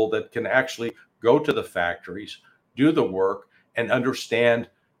people that can actually go to the factories, do the work, and understand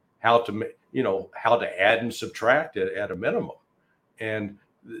how to add and subtract it at a minimum. And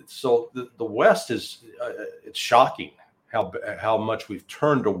so the West is it's shocking how much we've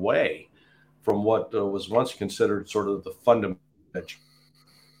turned away from what was once considered sort of the fundamental edge.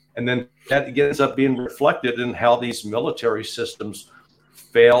 And then that ends up being reflected in how these military systems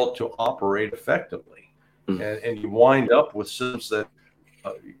fail to operate effectively. And you wind up with systems that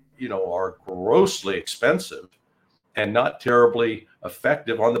are grossly expensive and not terribly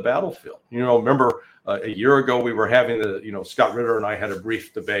effective on the battlefield. Remember a year ago we were having Scott Ritter and I had a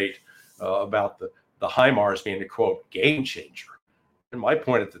brief debate about the HIMARS being a quote game changer. And my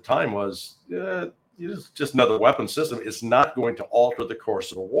point at the time was it's just another weapon system. It's not going to alter the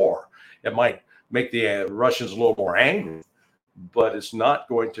course of the war. It might make the Russians a little more angry, but it's not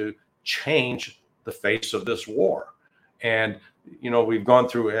going to change the face of this war. And we've gone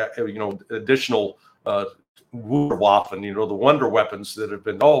through additional Wunderwaffen, the wonder weapons that have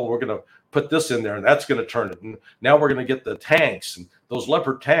been, we're going to put this in there and that's going to turn it. And now we're going to get the tanks and those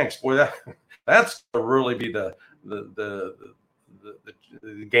Leopard tanks. Boy, that's going to really be the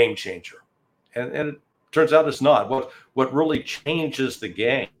game changer. And it turns out it's not. What really changes the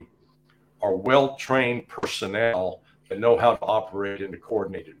game are well-trained personnel that know how to operate in a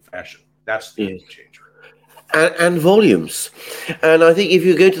coordinated fashion. That's the game changer. And volumes. And I think if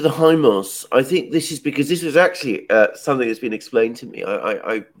you go to the HIMARS, I think this is because this is actually something that's been explained to me.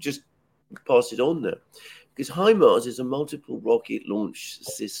 I just pass it on there. Because HIMARS is a multiple rocket launch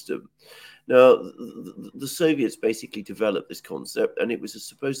system. Now, the Soviets basically developed this concept, and it was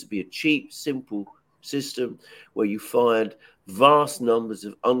supposed to be a cheap, simple system where you fired vast numbers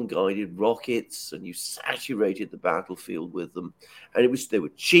of unguided rockets and you saturated the battlefield with them. And they were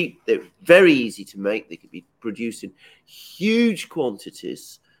cheap, they were very easy to make, they could be produced in huge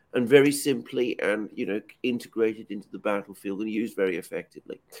quantities and very simply and integrated into the battlefield and used very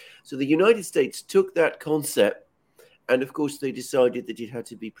effectively. So the United States took that concept, and of course they decided that it had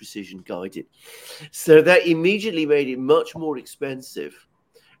to be precision guided. So that immediately made it much more expensive.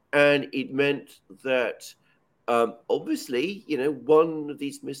 And it meant that obviously, one of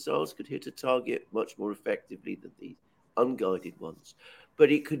these missiles could hit a target much more effectively than the unguided ones,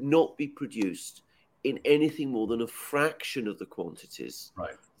 but it could not be produced in anything more than a fraction of the quantities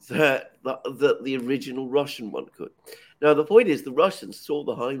Right. that the original Russian one could. Now, the point is, the Russians saw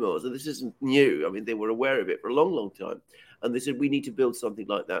the HIMARS, and this isn't new. I mean, they were aware of it for a long, long time. And they said, we need to build something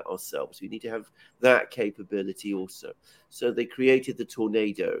like that ourselves. We need to have that capability also. So they created the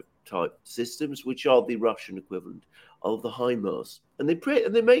Tornado type systems, which are the Russian equivalent of the HIMARS. And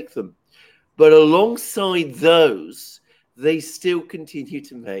they make them. But alongside those, they still continue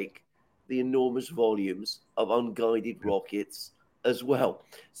to make the enormous volumes of unguided rockets as well.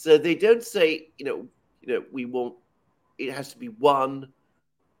 So they don't say, we want, it has to be one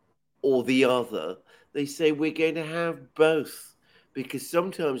or the other. They say we're going to have both, because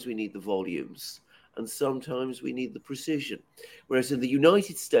sometimes we need the volumes and sometimes we need the precision. Whereas in the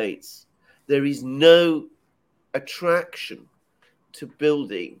United States, there is no attraction to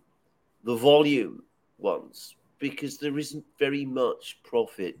building the volume ones, because there isn't very much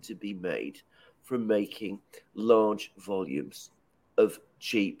profit to be made from making large volumes of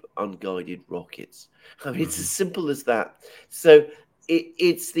cheap, unguided rockets. I mean, it's as simple as that. So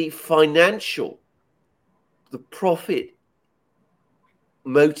it's the financial, the profit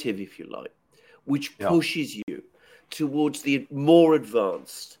motive, if you like, which pushes you towards the more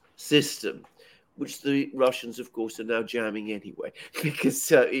advanced system, which the Russians, of course, are now jamming anyway, because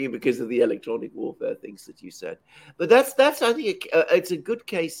of the electronic warfare things that you said. But that's I think it's a good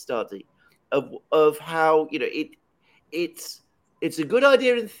case study of how it's a good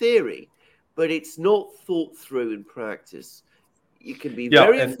idea in theory, but it's not thought through in practice. You can be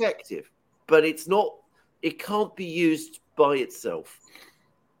very effective, but it can't be used by itself.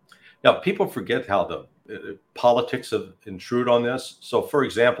 Now, people forget how the politics have intrude on this. So, for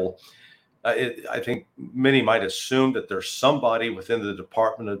example, I think many might assume that there's somebody within the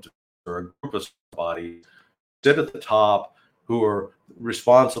Department of Defense or a group of somebody sit at the top who are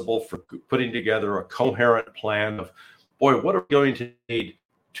responsible for putting together a coherent plan of, boy, what are we going to need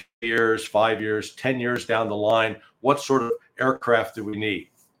 2 years, 5 years, 10 years down the line? What sort of aircraft do we need?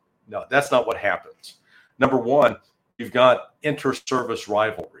 No, that's not what happens. Number one, you've got inter-service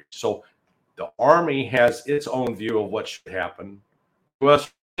rivalry. So the Army has its own view of what should happen.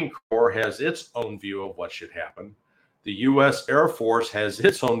 U.S. Marine Corps has its own view of what should happen. The U.S. Air Force has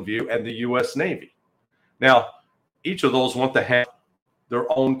its own view, and the U.S. Navy. Now, each of those want to have their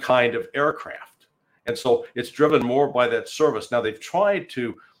own kind of aircraft. And so it's driven more by that service. Now, they've tried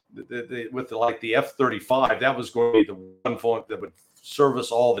to, with the F-35, that was going to be the one phone that would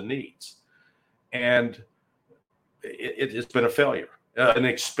service all the needs. And it's been a failure, an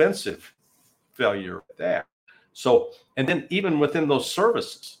expensive failure at that. So, and then even within those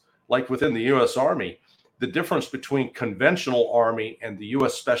services, like within the U.S. Army, the difference between conventional Army and the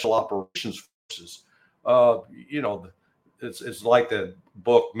U.S. Special Operations Forces, it's like the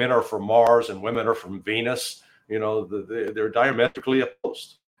book Men Are From Mars and Women Are From Venus. They're diametrically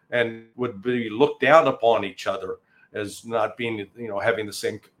opposed and would be looked down upon each other as not being, having the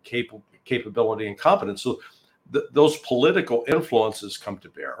same capability and competence. So those political influences come to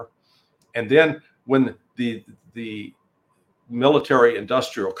bear. And then when the military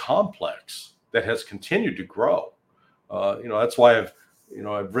industrial complex that has continued to grow, that's why I've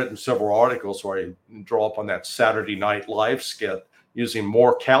written several articles where I draw up on that Saturday Night Live skit using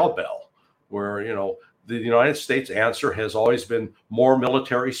more cowbell, where, the United States answer has always been more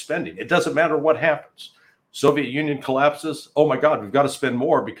military spending. It doesn't matter what happens. Soviet Union collapses. Oh my God, we've got to spend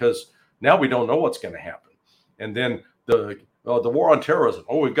more because now we don't know what's going to happen. And then the war on terrorism.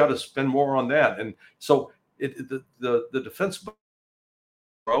 Oh, we've got to spend more on that. And so the defense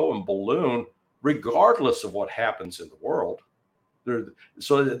grow and balloon regardless of what happens in the world.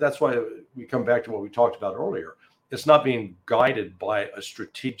 So that's why we come back to what we talked about earlier. It's not being guided by a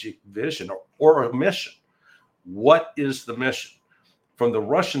strategic vision or a mission. What is the mission? From the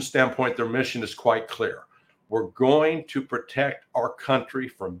Russian standpoint, their mission is quite clear. We're going to protect our country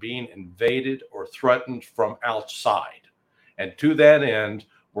from being invaded or threatened from outside. And to that end,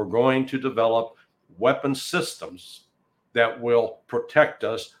 we're going to develop weapon systems that will protect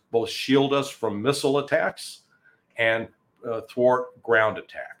us, both shield us from missile attacks and thwart ground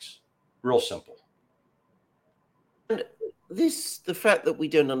attacks. Real simple. And the fact that we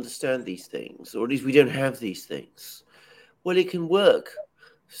don't understand these things, or at least we don't have these things, well, it can work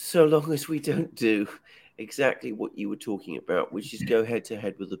so long as we don't do exactly what you were talking about, which is go head to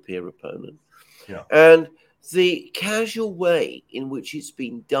head with a peer opponent. Yeah. And the casual way in which it's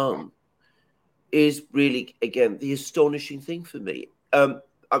been done is really, again, the astonishing thing for me.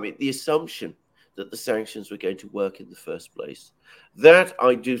 The assumption that the sanctions were going to work in the first place, that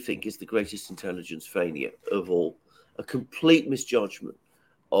I do think is the greatest intelligence failure of all, a complete misjudgment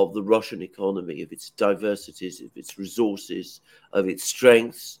of the Russian economy, of its diversities, of its resources, of its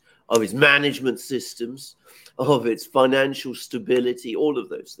strengths, of its management systems, of its financial stability, all of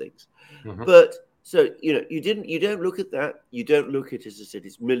those things. Mm-hmm. But so, you don't look at that. You don't look at, as I said,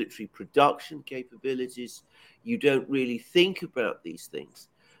 its military production capabilities. You don't really think about these things,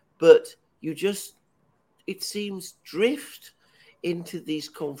 but you just, it seems, drift into these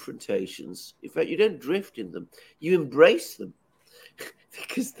confrontations. In fact, you don't drift in them, you embrace them.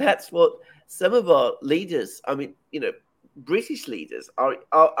 Because that's what some of our leaders, British leaders are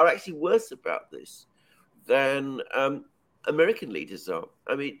actually worse about this than American leaders are.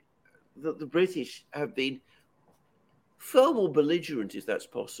 I mean, the British have been far more belligerent, if that's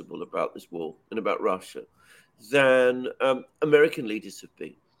possible, about this war and about Russia than American leaders have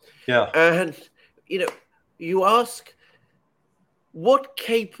been. Yeah. And, you ask, what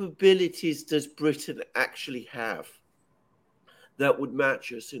capabilities does Britain actually have that would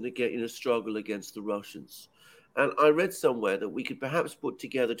match us in a struggle against the Russians? And I read somewhere that we could perhaps put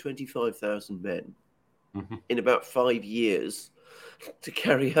together 25,000 men in about 5 years to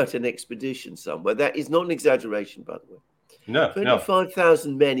carry out an expedition somewhere. That is not an exaggeration, by the way. No,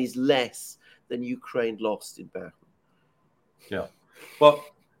 25,000 men is less than Ukraine lost in battle. Yeah. Well,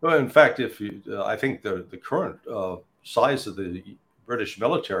 in fact, I think the current size of the British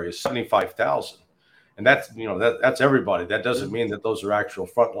military is 75,000. And that's, that's everybody. That doesn't mean that those are actual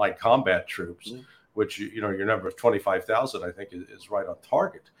frontline combat troops, which, your number of 25,000, I think, is right on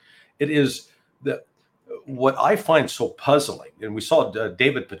target. It is what I find so puzzling, and we saw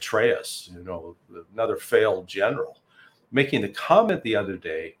David Petraeus, another failed general, making the comment the other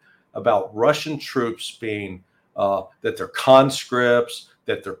day about Russian troops being that they're conscripts,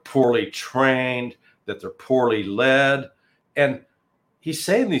 that they're poorly trained, that they're poorly led. And he's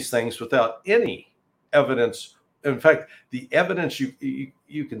saying these things without any evidence. In fact, the evidence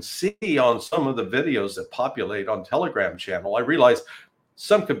you can see on some of the videos that populate on Telegram channel, I realize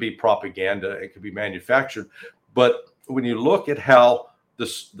some could be propaganda, it could be manufactured. But when you look at how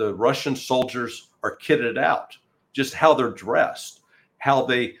the Russian soldiers are kitted out, just how they're dressed, how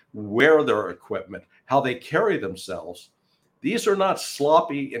they wear their equipment, how they carry themselves, these are not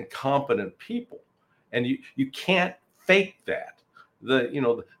sloppy, incompetent people. And you can't fake that.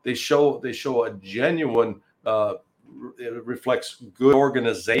 They show a genuine, it reflects good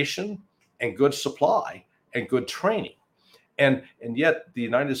organization and good supply and good training. And yet the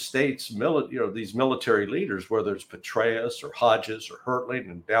United States, these military leaders, whether it's Petraeus or Hodges or Hertling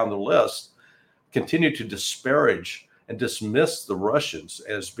and down the list, continue to disparage and dismiss the Russians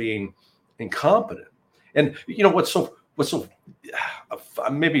as being incompetent. And what's so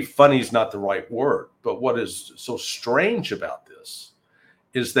maybe funny is not the right word, but what is so strange about this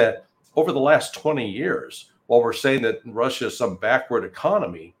is that over the last 20 years, while we're saying that Russia is some backward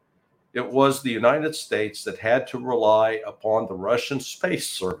economy, it was the United States that had to rely upon the Russian space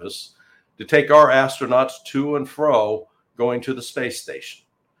service to take our astronauts to and fro going to the space station,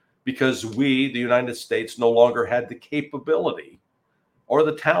 because we, the United States, no longer had the capability or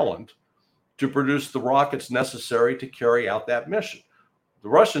the talent to produce the rockets necessary to carry out that mission. The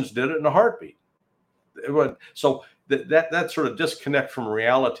Russians did it in a heartbeat. So that sort of disconnect from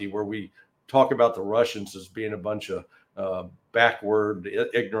reality, where we talk about the Russians as being a bunch of backward,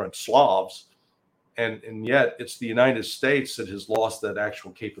 ignorant Slavs, and yet it's the United States that has lost that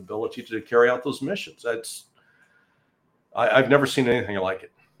actual capability to carry out those missions. I've never seen anything like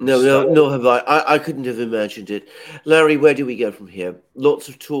it. No, have I. I couldn't have imagined it. Larry, where do we go from here? Lots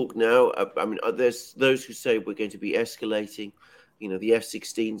of talk now. I mean, there's those who say we're going to be escalating. The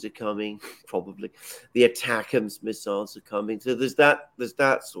F-16s are coming, probably. The ATACMS missiles are coming. So there's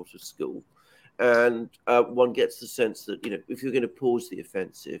that sort of school. And one gets the sense that, if you're going to pause the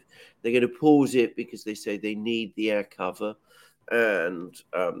offensive, they're going to pause it because they say they need the air cover. And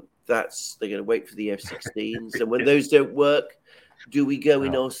they're going to wait for the F-16s. And when those don't work, do we go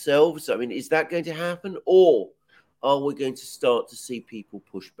in ourselves? I mean, is that going to happen? Or are we going to start to see people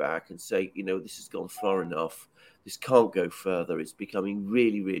push back and say, this has gone far enough. This can't go further. It's becoming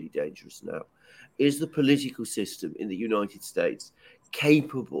really, really dangerous now. Is the political system in the United States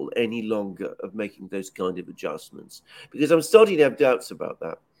capable any longer of making those kind of adjustments? Because I'm starting to have doubts about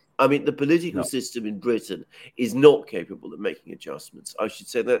that. I mean, the political system in Britain is not capable of making adjustments. I should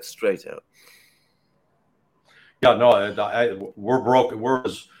say that straight out. Yeah, no, we're broken.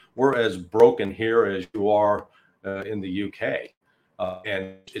 We're as broken here as you are in the UK,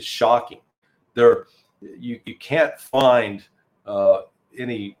 and it's shocking. You can't find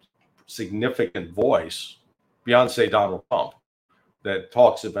any significant voice beyond, say, Donald Trump, that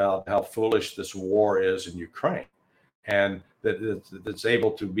talks about how foolish this war is in Ukraine. and that's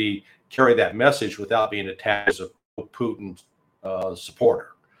able to carry that message without being attacked as a Putin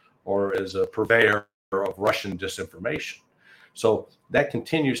supporter or as a purveyor of Russian disinformation. So that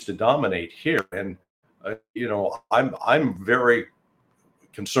continues to dominate here, and I'm very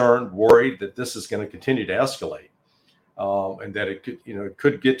concerned, worried that this is going to continue to escalate, and that it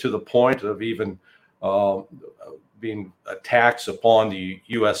could get to the point of even being attacks upon the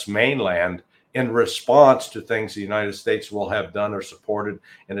U.S. mainland in response to things the United States will have done or supported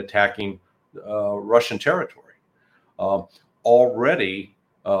in attacking Russian territory. Already,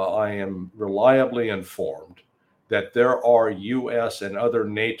 I am reliably informed that there are U.S. and other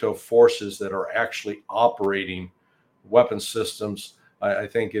NATO forces that are actually operating weapon systems. I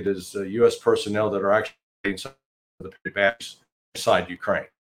think it is U.S. personnel that are actually some of the bags inside Ukraine,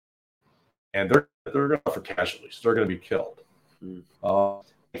 and they're going to suffer casualties. They're going to be killed.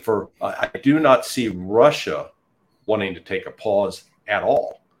 I do not see Russia wanting to take a pause at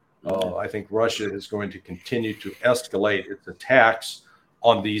all. I think Russia is going to continue to escalate its attacks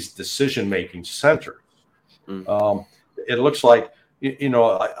on these decision-making centers. It looks like,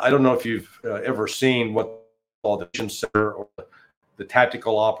 I don't know if you've ever seen what called the Mission Center or the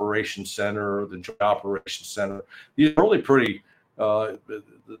Tactical Operations Center or the Joint Operations Center. These are really pretty,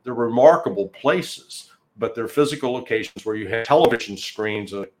 they're remarkable places, but they're physical locations where you have television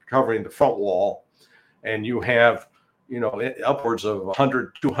screens covering the front wall, and you have upwards of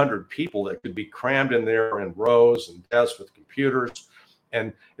 100, 200 people that could be crammed in there in rows and desks with computers.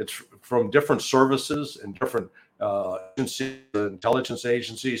 And it's from different services and different agencies, intelligence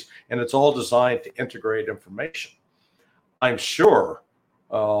agencies, and it's all designed to integrate information. I'm sure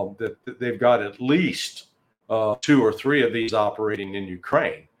that they've got at least 2 or 3 of these operating in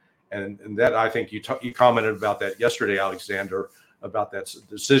Ukraine. And that, I think you commented about that yesterday, Alexander, about that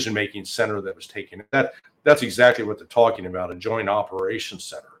decision-making center that was taken. That's exactly what they're talking about, a joint operations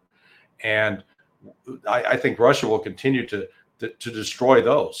center. And I think Russia will continue to destroy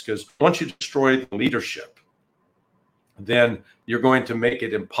those, because once you destroy the leadership, then you're going to make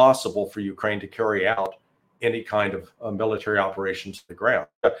it impossible for Ukraine to carry out any kind of military operations to the ground.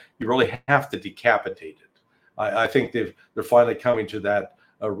 You really have to decapitate it. I think they're finally coming to that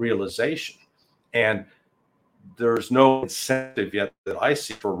realization. And there's no incentive yet that I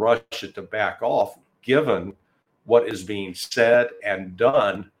see for Russia to back off, given what is being said and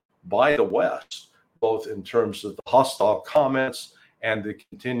done by the West, both in terms of the hostile comments and the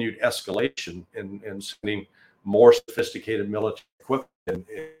continued escalation in sending more sophisticated military equipment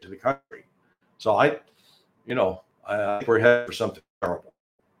into the country. So I think we're headed for something terrible.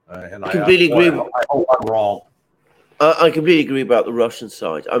 And I completely agree. I hope I'm wrong. I completely agree about the Russian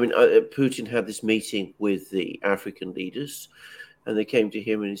side. I mean, Putin had this meeting with the African leaders, and they came to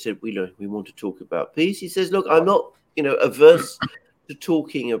him and he said, we want to talk about peace. He says, look, I'm not, averse to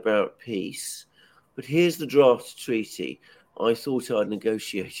talking about peace, but here's the draft treaty I thought I'd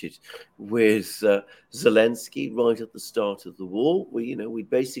negotiated with Zelensky right at the start of the war. We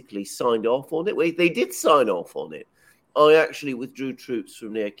basically signed off on it. They did sign off on it. I actually withdrew troops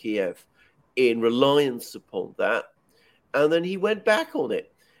from near Kiev in reliance upon that. And then he went back on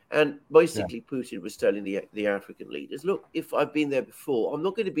it. And basically Putin was telling the African leaders, look, if I've been there before, I'm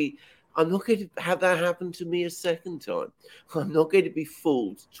not going to have that happen to me a second time. I'm not going to be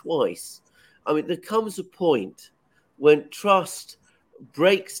fooled twice. I mean, there comes a point when trust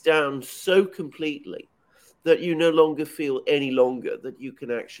breaks down so completely that you no longer feel any longer that you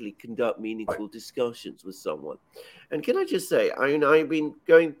can actually conduct meaningful discussions with someone. And can I just say, I've been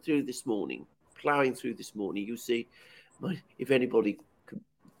going through this morning, plowing through this morning. You see, if anybody could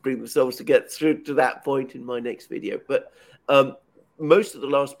bring themselves to get through to that point in my next video. But most of the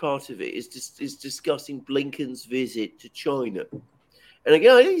last part of it is discussing Blinken's visit to China. And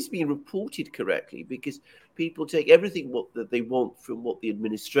again, I think it's been reported correctly, because people take everything that they want from what the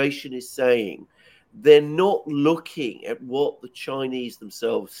administration is saying. They're not looking at what the Chinese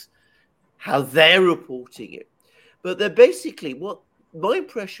themselves, how they're reporting it. But they're basically, what my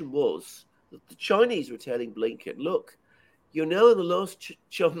impression was, that the Chinese were telling Blinken, look, you're now in the last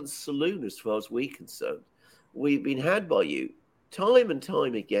chance saloon as far as we're concerned. We've been had by you time and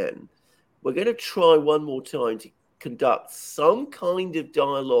time again. We're going to try one more time to conduct some kind of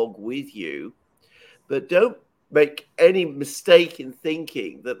dialogue with you, but don't make any mistake in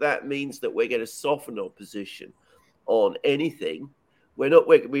thinking that means that we're going to soften our position on anything.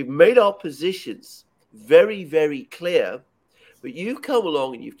 We've made our positions very, very clear. But you've come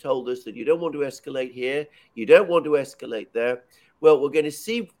along and you've told us that you don't want to escalate here, you don't want to escalate there. Well, we're going to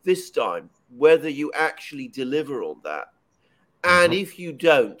see this time whether you actually deliver on that. And if you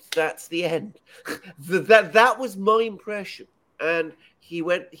don't, that's the end. that was my impression. And he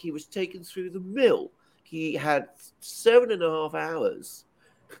was taken through the mill. He had 7.5 hours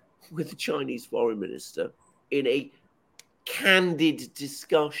with the Chinese foreign minister in a candid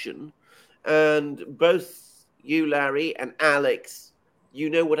discussion. And both you, Larry, and Alex, you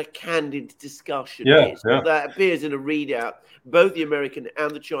know what a candid discussion is. Yeah. That appears in a readout. Both the American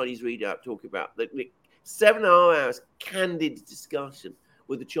and the Chinese readout talk about the 7.5 hours candid discussion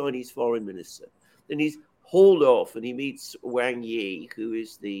with the Chinese foreign minister. Then he's hauled off and he meets Wang Yi, who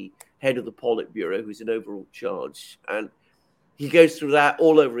is the head of the Politburo, who's in overall charge. And he goes through that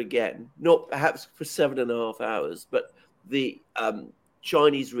all over again, not perhaps for 7.5 hours, but the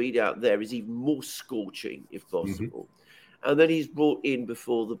Chinese readout there is even more scorching, if possible. And then he's brought in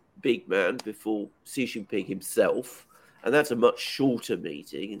before the big man, before Xi Jinping himself. And that's a much shorter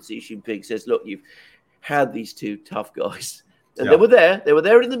meeting. And Xi Jinping says, look, you've had these two tough guys. And they were there. They were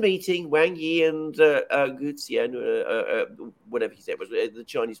there in the meeting. Wang Yi and Gu Xian, whatever he said, was the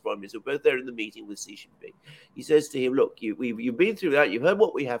Chinese prime minister, were both there in the meeting with Xi Jinping. He says to him, look, you've been through that. You've heard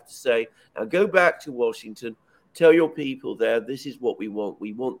what we have to say. Now go back to Washington. Tell your people there, this is what we want.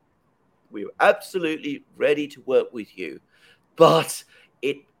 We're absolutely ready to work with you. But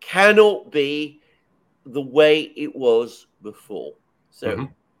it cannot be the way it was before. So,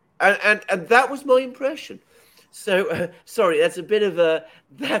 and that was my impression. So, sorry, that's a bit of a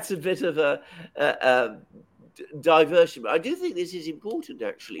diversion. But I do think this is important,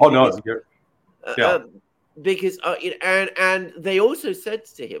 actually. Because and they also said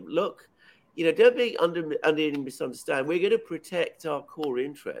to him, look, don't be under any misunderstanding. We're going to protect our core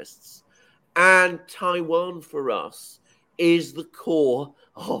interests, and Taiwan for us is the core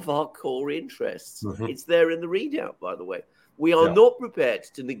of our core interests. It's there in the readout, by the way. We are not prepared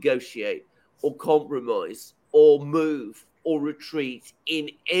to negotiate or compromise or move or retreat in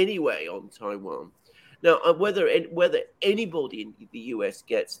any way on Taiwan. Now, whether anybody in the US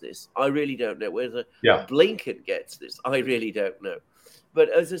gets this, I really don't know. Whether Blinken gets this, I really don't know. But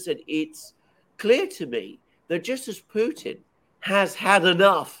as I said, it's clear to me that just as Putin has had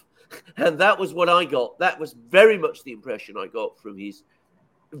enough, and that was what I got. That was very much the impression I got from his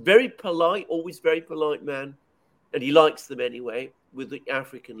very polite, always very polite man, and he likes them anyway, with the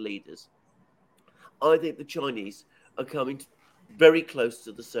African leaders. I think the Chinese are coming very close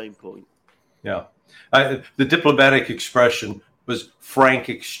to the same point. Yeah. The diplomatic expression was frank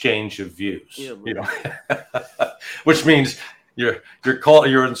exchange of views, which means you're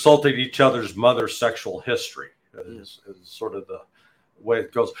insulting each other's mother's sexual history. Is sort of the way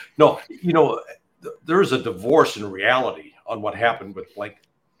it goes. No, there is a divorce in reality on what happened with Blinken.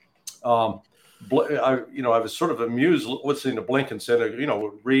 I was sort of amused listening to Blinken say,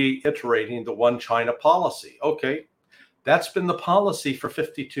 reiterating the one China policy. Okay, that's been the policy for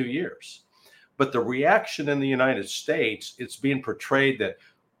 52 years. But the reaction in the United States, it's being portrayed that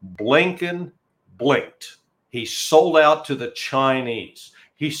Blinken blinked. He sold out to the Chinese.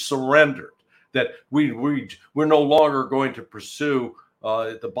 He surrendered. That we're no longer going to pursue.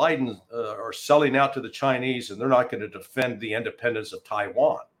 The Bidens are selling out to the Chinese, and they're not going to defend the independence of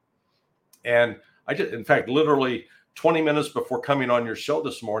Taiwan. And in fact, literally 20 minutes before coming on your show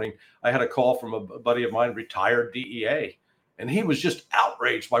this morning, I had a call from a buddy of mine, retired DEA, and he was just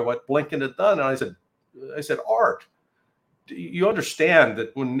outraged by what Blinken had done. And I said, Art, do you understand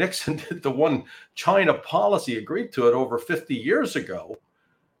that when Nixon did the one China policy, agreed to it over 50 years ago,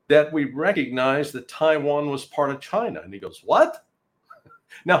 that we recognized that Taiwan was part of China? And he goes, what?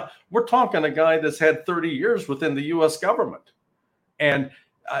 Now, we're talking a guy that's had 30 years within the U.S. government. And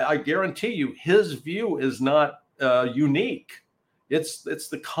I guarantee you, his view is not unique. It's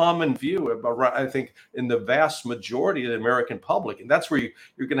the common view, I think, in the vast majority of the American public. And that's where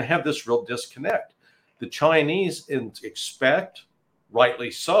you're going to have this real disconnect. The Chinese expect,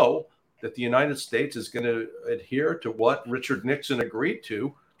 rightly so, that the United States is going to adhere to what Richard Nixon agreed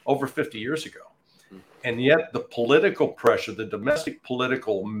to over 50 years ago. And yet the political pressure, the domestic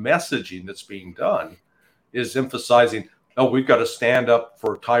political messaging that's being done is emphasizing, we've got to stand up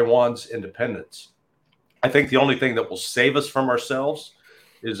for Taiwan's independence. I think the only thing that will save us from ourselves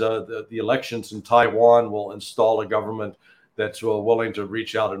is the elections in Taiwan will install a government that's willing to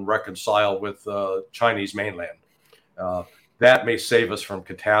reach out and reconcile with Chinese mainland. That may save us from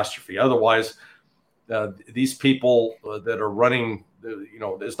catastrophe. Otherwise, these people that are running,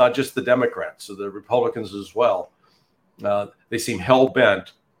 it's not just the Democrats, so the Republicans as well. They seem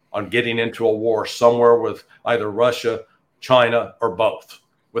hell-bent on getting into a war somewhere with either Russia, China, or both,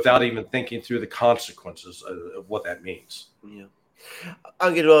 without even thinking through the consequences of what that means. Yeah.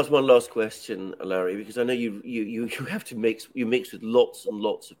 I'm going to ask one last question, Larry, because I know you have to mix with lots and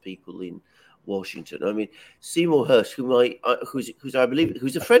lots of people in Washington. I mean, Seymour Hersh, who's I believe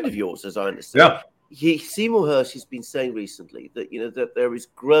who's a friend of yours, as I understand. Yeah. Seymour Hersh has been saying recently that that there is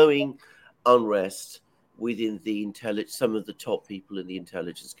growing unrest within some of the top people in the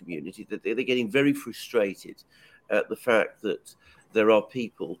intelligence community, that they're getting very frustrated at the fact that there are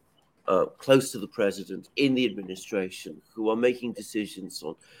people close to the president in the administration who are making decisions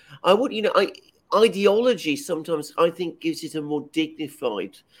on. Ideology sometimes I think gives it a more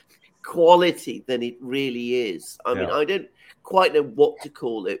dignified quality than it really is. I mean, I don't quite know what to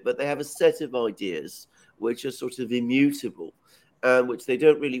call it, but they have a set of ideas which are sort of immutable and which they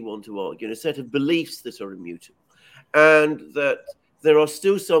don't really want to argue, and a set of beliefs that are immutable. And that there are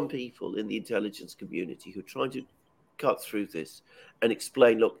still some people in the intelligence community who are trying to cut through this and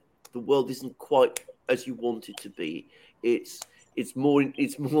explain, look, the world isn't quite as you want it to be. It's more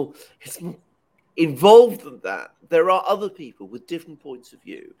involved than that. There are other people with different points of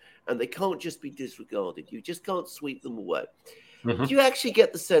view, and they can't just be disregarded. You just can't sweep them away. Mm-hmm. Do you actually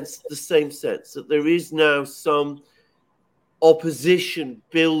get the same sense that there is now some opposition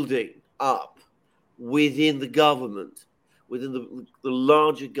building up within the government, within the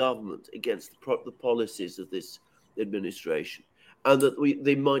larger government, against the policies of this administration, and that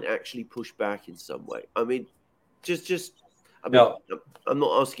they might actually push back in some way? I mean, I'm not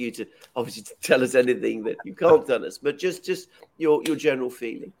asking you to obviously to tell us anything that you can't tell us, but just your general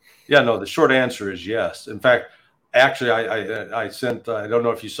feeling. Yeah, no, the short answer is yes. In fact, actually, I sent, I don't know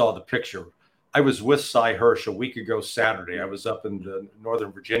if you saw the picture. I was with Cy Hersh a week ago Saturday. I was up in the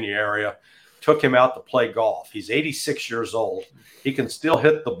Northern Virginia area, took him out to play golf. He's 86 years old. He can still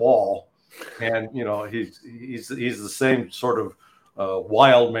hit the ball. And, he's the same sort of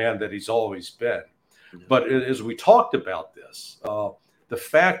wild man that he's always been. But as we talked about this, the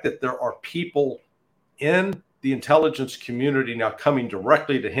fact that there are people in the intelligence community now coming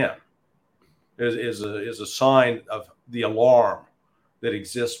directly to him is a sign of the alarm that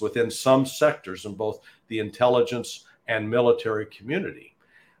exists within some sectors in both the intelligence and military community.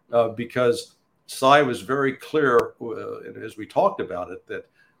 Because Cy was very clear, as we talked about it, that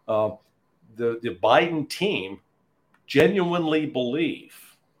the Biden team genuinely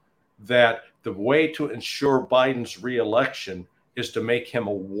believe that the way to ensure Biden's reelection is to make him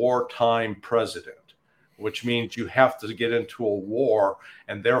a wartime president, which means you have to get into a war,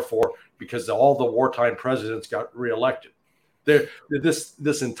 and therefore, because all the wartime presidents got reelected,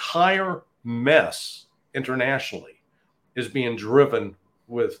 this entire mess internationally is being driven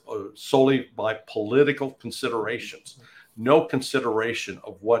with solely by political considerations, no consideration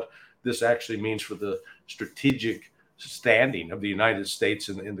of what this actually means for the strategic standing of the United States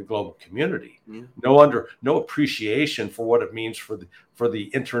in the global community. No appreciation for what it means for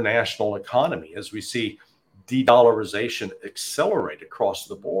the international economy as we see de-dollarization accelerate across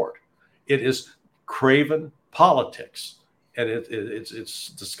the board. It is craven politics, and it's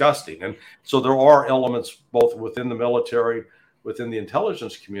disgusting. And so there are elements both within the military, within the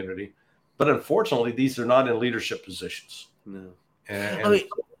intelligence community, but unfortunately these are not in leadership positions. No. And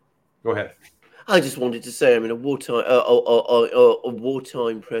go ahead. I just wanted to say, I mean, a wartime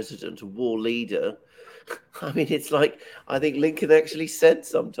president, a war leader. I mean, it's like, I think Lincoln actually said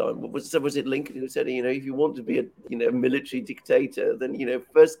sometime. Was it Lincoln who said, if you want to be a military dictator, then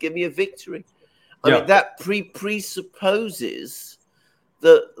first give me a victory. I mean, that presupposes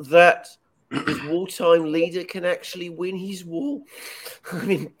that this wartime leader can actually win his war. I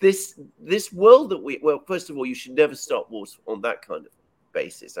mean, this world that first of all, you should never start wars on that kind of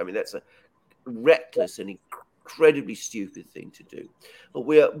basis. I mean, that's a reckless and incredibly stupid thing to do. But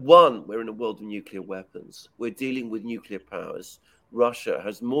we're in a world of nuclear weapons. We're dealing with nuclear powers. Russia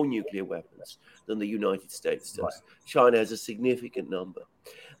has more nuclear weapons than the United States does. Right. China has a significant number.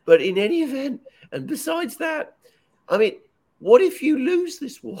 But in any event, and besides that, I mean, what if you lose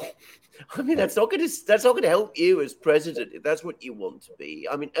this war? I mean, that's not going to help you as president if that's what you want to be.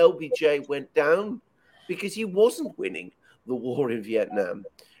 I mean, LBJ went down because he wasn't winning the war in Vietnam.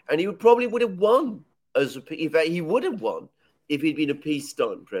 And he probably would have won he would have won if he'd been a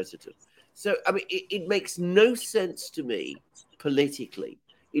peacetime president. So, I mean, it makes no sense to me politically.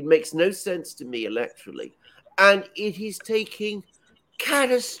 It makes no sense to me electorally. And it is taking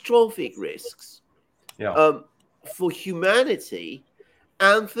catastrophic risks for humanity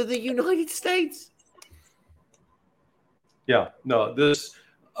and for the United States. Yeah, no, this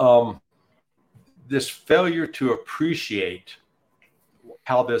failure to appreciate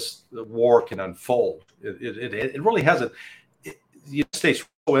how the war can unfold. It really hasn't. The United States is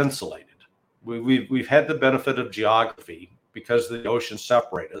so insulated. We've had the benefit of geography because the ocean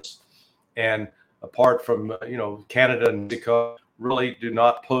separate us. And apart from, Canada and Mexico really do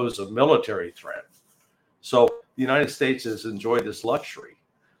not pose a military threat. So the United States has enjoyed this luxury.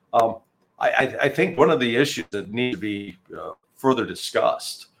 I think one of the issues that need to be further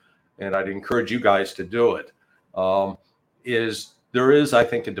discussed, and I'd encourage you guys to do it, is there is, I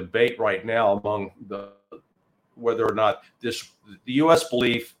think, a debate right now among whether or not the U.S.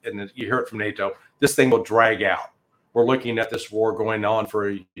 belief, and you hear it from NATO, this thing will drag out. We're looking at this war going on for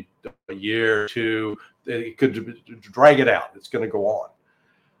a year or two. It could drag it out. It's going to go on.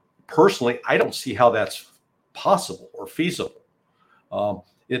 Personally, I don't see how that's possible or feasible.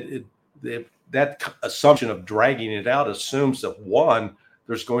 That assumption of dragging it out assumes that, one,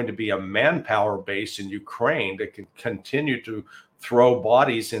 there's going to be a manpower base in Ukraine that can continue to throw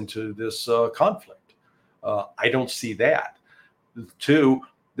bodies into this conflict. I don't see that. Two,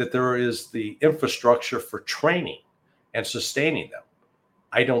 that there is the infrastructure for training and sustaining them.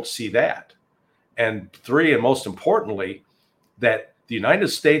 I don't see that. And three, and most importantly, that the United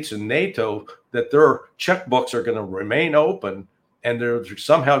States and NATO, that their checkbooks are going to remain open, and they're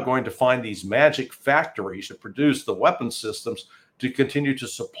somehow going to find these magic factories to produce the weapon systems to continue to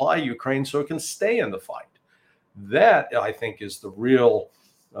supply Ukraine so it can stay in the fight. That, I think, is the real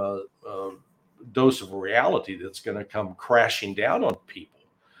dose of reality that's going to come crashing down on people.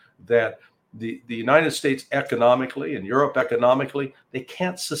 That the United States economically and Europe economically, they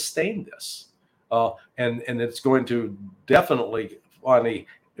can't sustain this. And it's going to definitely finally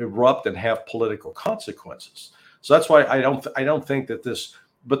erupt and have political consequences. So that's why I don't think that this,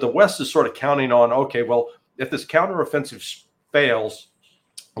 but the West is sort of counting on, okay, well, if this counteroffensive fails,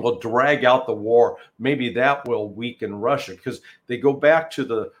 we'll drag out the war. Maybe that will weaken Russia, because they go back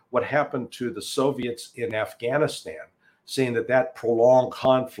to what happened to the Soviets in Afghanistan, seeing that prolonged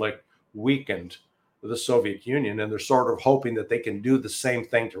conflict weakened the Soviet Union, and they're sort of hoping that they can do the same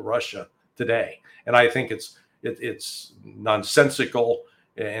thing to Russia today. And I think it's nonsensical,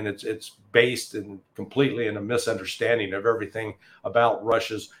 and it's based completely in a misunderstanding of everything about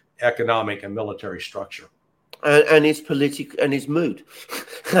Russia's economic and military structure. And its political and its mood.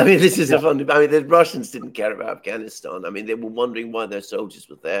 I mean, this is a fun. I mean, the Russians didn't care about Afghanistan. I mean, they were wondering why their soldiers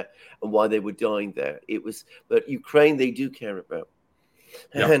were there and why they were dying there. But Ukraine, they do care about.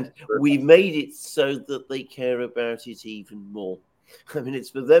 And we made it so that they care about it even more. I mean, it's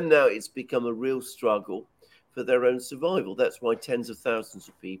for them now, it's become a real struggle for their own survival. That's why tens of thousands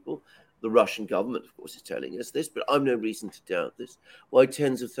of people, the Russian government, of course, is telling us this, but I've no reason to doubt this, why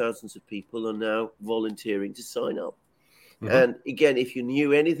tens of thousands of people are now volunteering to sign up. Mm-hmm. And again, if you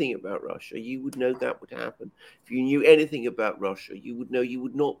knew anything about Russia, you would know that would happen. If you knew anything about Russia, you would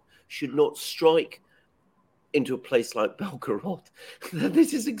know should not strike into a place like Belgorod.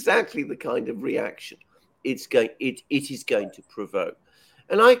 This is exactly the kind of reaction it is going to provoke.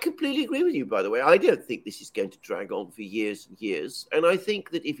 And I completely agree with you, by the way. I don't think this is going to drag on for years and years. And I think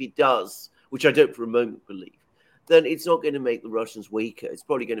that if it does, which I don't for a moment believe, then it's not going to make the Russians weaker. It's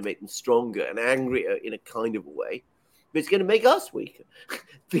probably going to make them stronger and angrier in a kind of a way. But it's going to make us weaker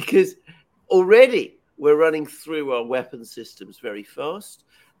because already we're running through our weapon systems very fast.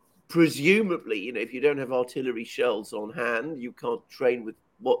 Presumably, if you don't have artillery shells on hand, you can't train with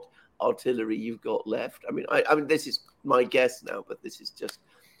what artillery you've got left. I mean, this is my guess now, but this is just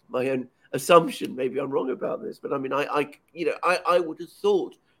my own assumption. Maybe I'm wrong about this, but I mean, I would have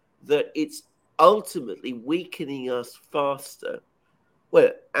thought that it's ultimately weakening us faster.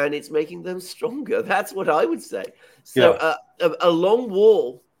 Well, and it's making them stronger. That's what I would say. So a long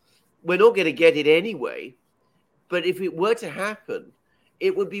war, we're not going to get it anyway. But if it were to happen,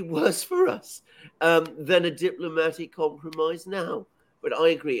 it would be worse for us than a diplomatic compromise now. But I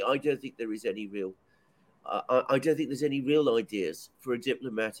agree. I don't think there is any real. I don't think there's any real ideas for a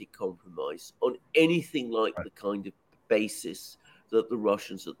diplomatic compromise on anything like the kind of basis that the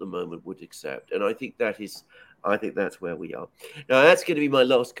Russians at the moment would accept. And I think that's where we are. Now, that's going to be my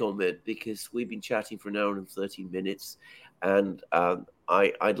last comment because we've been chatting for an hour and 13 minutes. And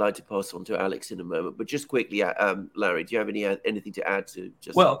I'd like to pass on to Alex in a moment. But just quickly, Larry, do you have anything to add to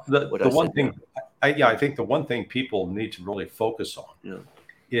just the one thing? I think the one thing people need to really focus on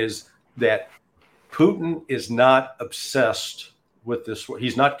is that Putin is not obsessed with this.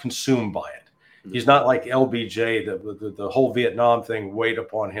 He's not consumed by it. Mm-hmm. He's not like LBJ. The whole Vietnam thing weighed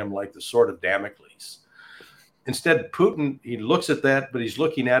upon him like the sword of Damocles. Instead, Putin, he looks at that, but he's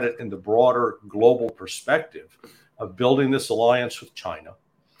looking at it in the broader global perspective of building this alliance with China,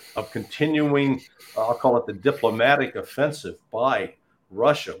 of continuing, I'll call it the diplomatic offensive by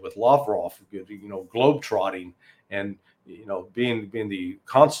Russia with Lavrov, globetrotting and, being the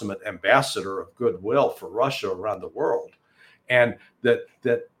consummate ambassador of goodwill for Russia around the world. and that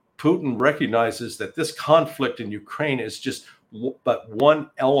Putin recognizes that this conflict in Ukraine is just but one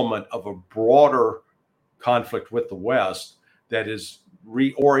element of a broader conflict with the West that is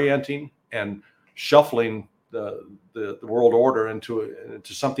reorienting and shuffling the world order into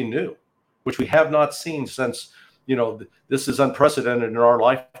something new, which we have not seen since, this is unprecedented in our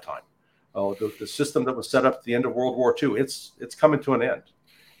lifetime. The system that was set up at the end of World War II, it's coming to an end.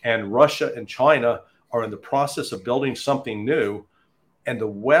 And Russia and China are in the process of building something new. And the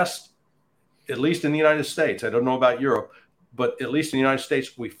West, at least in the United States, I don't know about Europe, but at least in the United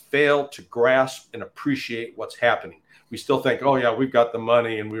States, we fail to grasp and appreciate what's happening. We still think, oh yeah, we've got the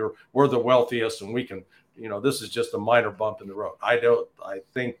money and we're the wealthiest and we can, this is just a minor bump in the road. I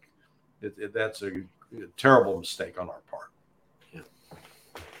think that's a terrible mistake on our part. Yeah.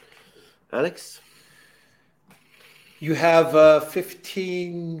 Alex? You have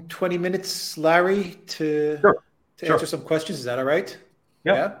 15, 20 minutes, Larry, to answer some questions. Is that all right?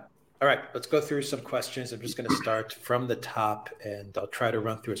 Yeah. All right, let's go through some questions. I'm just going to start from the top, and I'll try to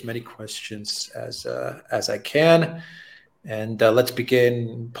run through as many questions as I can. And let's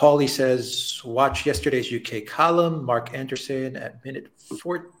begin. Paulie says, watch yesterday's UK column. Mark Anderson at minute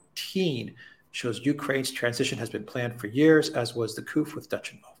 14 shows Ukraine's transition has been planned for years, as was the coup with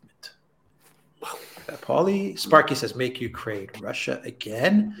Dutch involvement. Paulie. Sparky says, make Ukraine Russia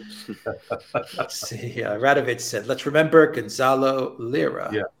again. Let's see. Radovic said, let's remember Gonzalo Lira.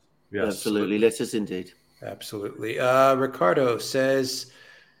 Yeah. Yes. Absolutely. Let us indeed. Absolutely. Ricardo says,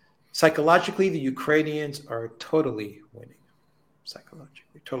 psychologically, the Ukrainians are totally winning.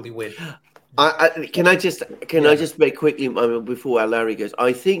 Psychologically, totally win. Can I just very quickly, before Larry goes,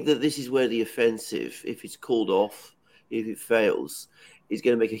 I think that this is where the offensive, if it's called off, if it fails, is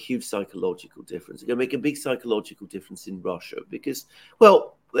going to make a huge psychological difference. It's going to make a big psychological difference in Russia because,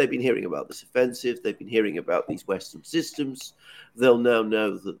 well, they've been hearing about this offensive. They've been hearing about these Western systems. They'll now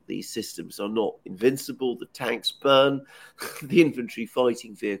know that these systems are not invincible. The tanks burn. The infantry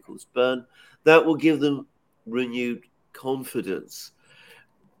fighting vehicles burn. That will give them renewed confidence.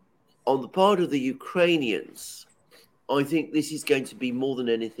 On the part of the Ukrainians, I think this is going to be more than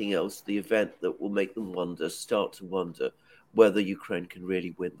anything else the event that will make them start to wonder whether Ukraine can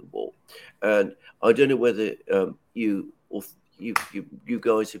really win the war. And I don't know whether you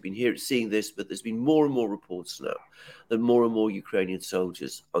guys have been seeing this, but there's been more and more reports now that more and more Ukrainian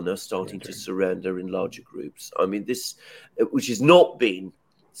soldiers are now starting to surrender in larger groups. I mean, this, which has not been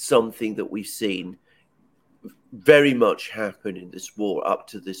something that we've seen very much happen in this war up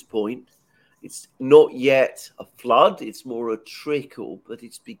to this point. It's not yet a flood, it's more a trickle, but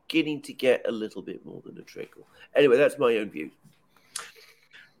it's beginning to get a little bit more than a trickle. Anyway, that's my own view.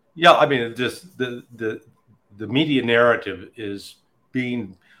 Yeah, I mean, just the media narrative is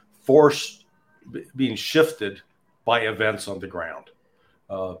being shifted by events on the ground.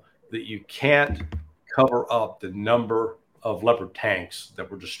 That you can't cover up the number of Leopard tanks that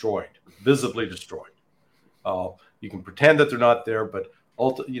were destroyed, visibly destroyed. You can pretend that they're not there, but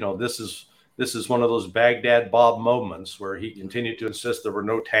this is one of those Baghdad Bob moments where he continued to insist there were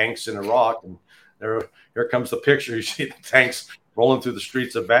no tanks in Iraq, and here comes the picture. You see the tanks rolling through the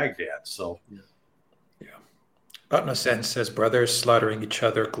streets of Baghdad. So, yeah. Utna Sen says, brothers slaughtering each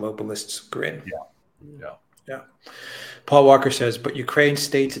other, globalists grin. Yeah. Paul Walker says, but Ukraine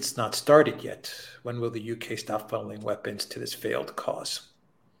states it's not started yet. When will the UK stop funneling weapons to this failed cause?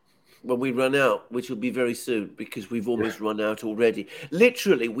 When we run out, which will be very soon, because we've almost run out already.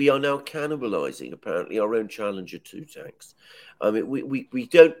 Literally, we are now cannibalizing, apparently, our own Challenger 2 tanks. I mean, we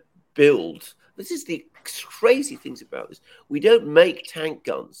don't build. This is the crazy things about this. We don't make tank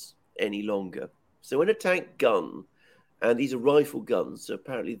guns any longer. So when a tank gun, and these are rifle guns, so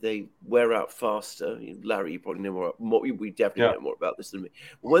apparently they wear out faster. Larry, you probably know more. We definitely know more about this than me.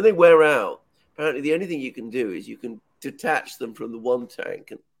 But when they wear out, apparently the only thing you can do is you can detach them from the one tank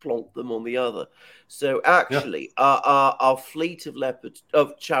and plonk them on the other. So actually, our fleet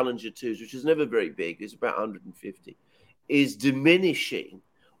of Challenger 2s, which is never very big, is about 150, is diminishing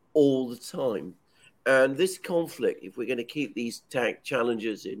all the time. And this conflict, if we're going to keep these tank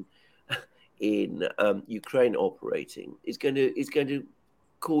Challengers in Ukraine operating, is going to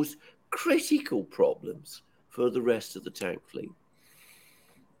cause critical problems for the rest of the tank fleet.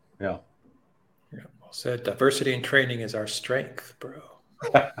 Yeah. Well said. Diversity in training is our strength, bro.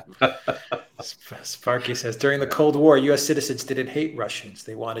 Sparky says, during the Cold War, U.S. citizens didn't hate Russians.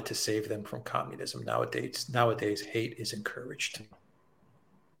 They wanted to save them from communism. Nowadays, hate is encouraged.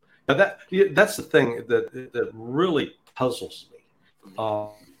 Now that's the thing that really puzzles me.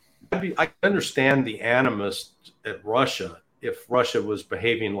 I understand the animus at Russia if Russia was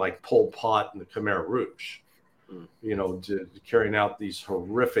behaving like Pol Pot and the Khmer Rouge. to carrying out these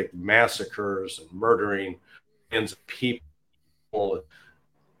horrific massacres and murdering millions of people.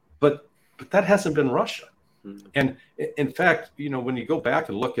 But that hasn't been Russia. And in fact, when you go back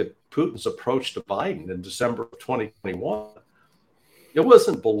and look at Putin's approach to Biden in December of 2021, it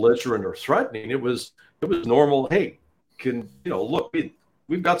wasn't belligerent or threatening. It was normal. Hey, look,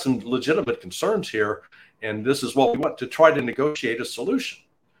 we've got some legitimate concerns here, and this is what we want to try to negotiate a solution.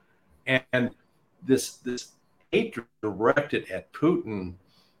 And this hatred directed at Putin,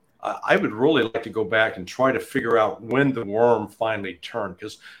 I would really like to go back and try to figure out when the worm finally turned,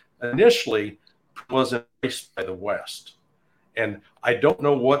 because initially it was embraced by the West. And I don't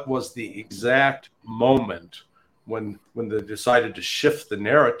know what was the exact moment when they decided to shift the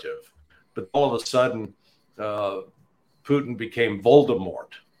narrative, but all of a sudden Putin became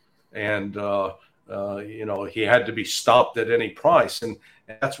Voldemort, and he had to be stopped at any price. And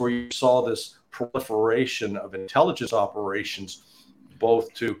that's where you saw this proliferation of intelligence operations,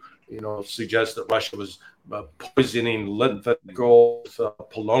 both to suggest that Russia was poisoning Litvinenko with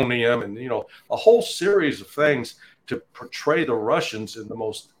polonium, and a whole series of things to portray the Russians in the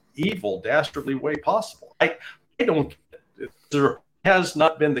most evil, dastardly way possible. I don't. There has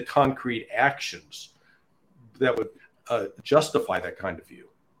not been the concrete actions that would justify that kind of view.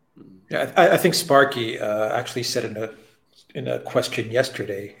 Yeah, I think Sparky actually said in a question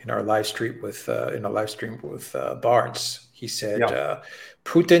yesterday in our live stream with Barnes. He said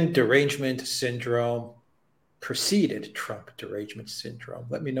Putin derangement syndrome preceded Trump derangement syndrome.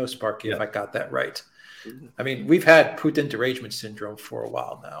 Let me know, Sparky, if I got that right. I mean, we've had Putin derangement syndrome for a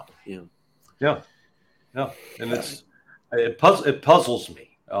while now. And it puzzles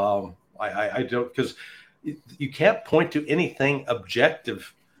me. I don't, because you can't point to anything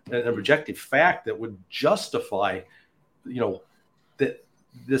objective, an objective fact that would justify, that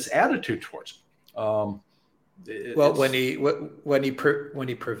this attitude towards him. When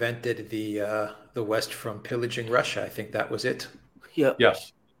he prevented the West from pillaging Russia, I think that was it. Yeah.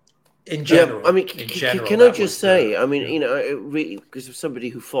 Yes. In general, can I just say, because of somebody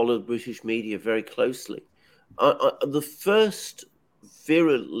who followed British media very closely, the first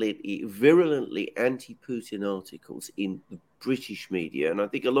virulently anti-Putin articles in the British media, and I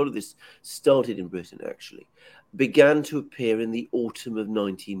think a lot of this started in Britain actually, began to appear in the autumn of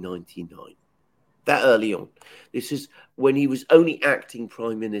 1999. That early on. This is when he was only acting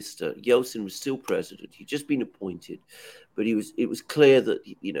prime minister. Yeltsin was still president. He'd just been appointed, but it was clear that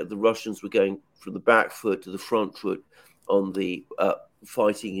the Russians were going from the back foot to the front foot on the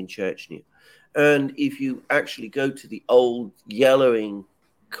fighting in Chechnya. And if you actually go to the old yellowing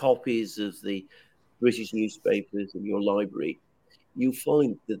copies of the British newspapers in your library, you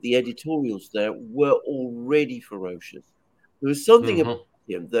find that the editorials there were already ferocious. There was something about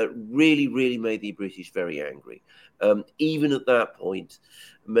him that really, really made the British very angry. Even at that point,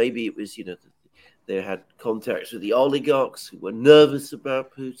 maybe it was, they had contacts with the oligarchs who were nervous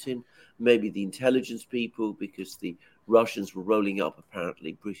about Putin, maybe the intelligence people, because the Russians were rolling up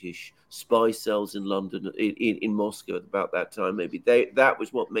apparently British spy cells in London, in Moscow at about that time. Maybe that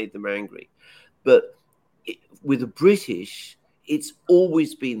was what made them angry. But with the British, it's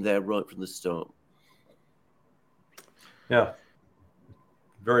always been there right from the start. Yeah.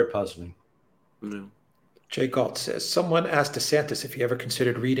 Very puzzling. Yeah. Jay Galt says, someone asked DeSantis if he ever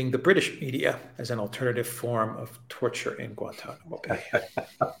considered reading the British media as an alternative form of torture in Guantanamo Bay.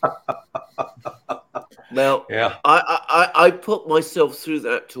 Now, I put myself through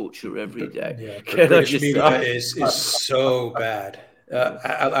that torture every day. Yeah, the British media is so bad.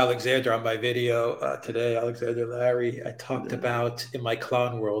 Alexander, on my video today, Alexander Larry, I talked about in my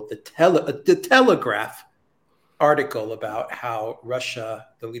clown world the Telegraph article about how Russia,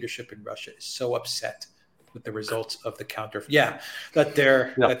 the leadership in Russia, is so upset with the results of the that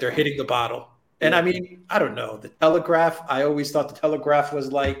they're hitting the bottle. And I mean, I don't know, the Telegraph. I always thought the Telegraph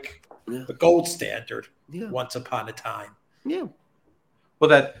was like the gold standard once upon a time. Yeah. Well,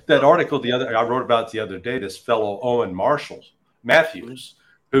 that article I wrote about the other day, this fellow Owen Matthews,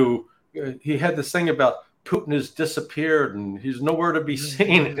 who he had this thing about Putin has disappeared and he's nowhere to be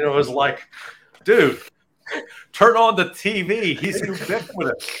seen. It was like, dude, turn on the TV. He's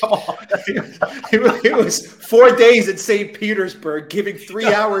ubiquitous. Come on. It was 4 days in St. Petersburg giving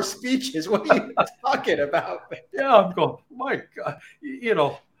 3-hour speeches. What are you talking about? Yeah, I'm going, my God.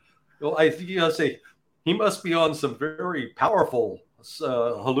 I think you gotta say he must be on some very powerful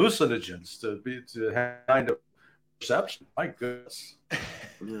hallucinogens to have kind of perception. My goodness.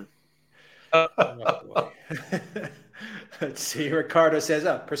 Oh, boy. Let's see. Ricardo says,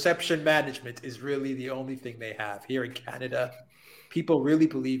 perception management is really the only thing they have here in Canada. people really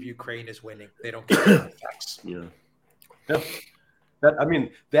believe Ukraine is winning. They don't care about the facts. Yeah.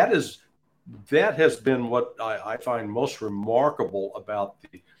 That has been what I find most remarkable about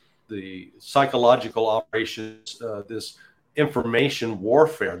the psychological operations, this information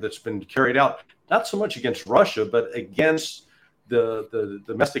warfare that's been carried out, not so much against Russia, but against the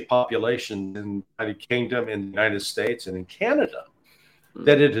domestic population in the United Kingdom, in the United States, and in Canada.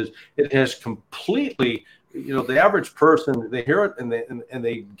 That it has completely, the average person, they hear it and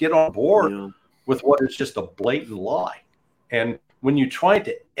they get on board with what is just a blatant lie. And when you try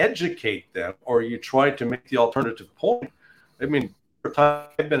to educate them or you try to make the alternative point, I mean,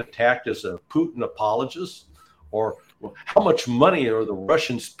 I've been attacked as a Putin apologist, or how much money are the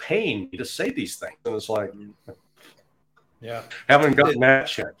Russians paying me to say these things? And it's like, haven't gotten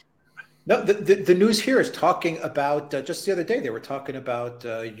that yet. No, the news here is talking about just the other day they were talking about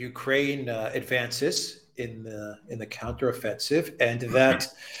Ukraine advances in the counteroffensive, and that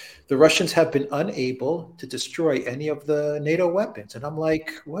the Russians have been unable to destroy any of the NATO weapons. And I'm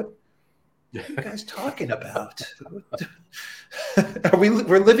like, what are you guys talking about?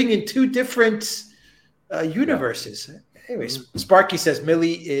 We're living in two different universes. Yeah. Anyways, Sparky says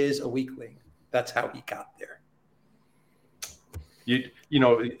Milley is a weakling. That's how he got there.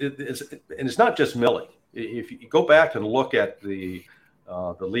 It's not just Milley. If you go back and look at the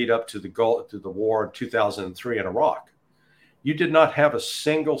lead up to the war in 2003 in Iraq, you did not have a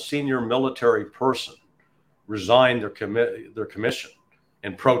single senior military person resign their commission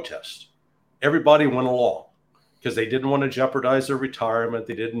in protest. Everybody went along because they didn't want to jeopardize their retirement.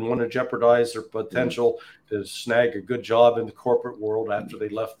 They didn't want to jeopardize their potential to snag a good job in the corporate world after they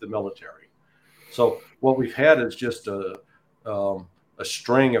left the military. So what we've had is just a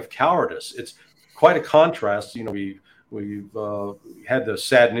string of cowardice. It's quite a contrast. We've had the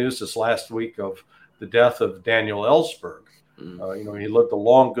sad news this last week of the death of Daniel Ellsberg. He lived a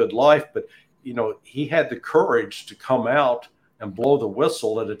long, good life, but he had the courage to come out and blow the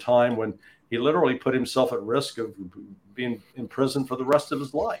whistle at a time when he literally put himself at risk of being in prison for the rest of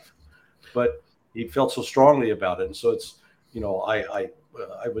his life. But he felt so strongly about it, and so it's I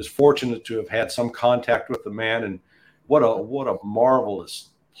was fortunate to have had some contact with the man, and what a marvelous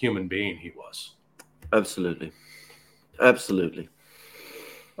human being he was. Absolutely.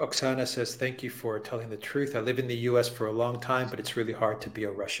 Oksana says, thank you for telling the truth. I live in the U.S. for a long time, but it's really hard to be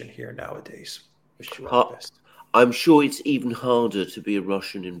a Russian here nowadays. Wish you all the best. I'm sure it's even harder to be a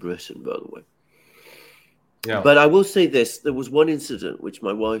Russian in Britain, by the way. Yeah. But I will say this. There was one incident which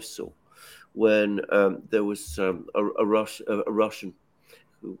my wife saw when there was a Russian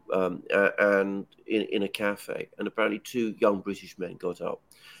who, and in a cafe, and apparently two young British men got up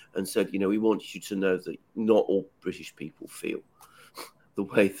and said, we want you to know that not all British people feel the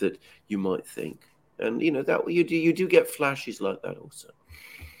way that you might think. And, that you do get flashes like that also.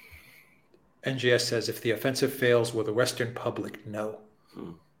 NGS says, if the offensive fails, will the Western public know?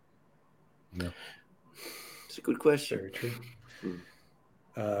 Yeah. It's a good question. Very true.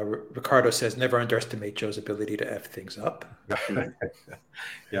 Ricardo says, never underestimate Joe's ability to F things up.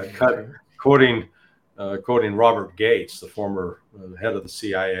 Quoting Robert Gates, the former head of the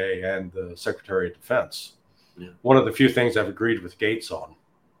CIA and the Secretary of Defense. Yeah. One of the few things I've agreed with Gates on.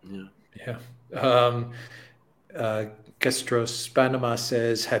 Yeah. Gestros Panama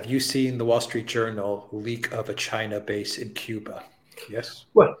says, have you seen the Wall Street Journal leak of a China base in Cuba? Yes.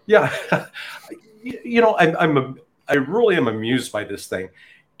 Well, yeah. I really am amused by this thing.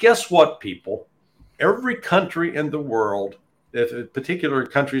 Guess what, people? Every country in the world, particular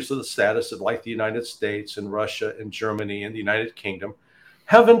countries of the status of like the United States and Russia and Germany and the United Kingdom,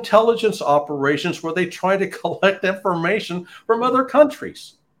 have intelligence operations where they try to collect information from other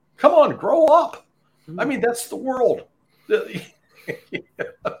countries. Come on, grow up. I mean, that's the world. I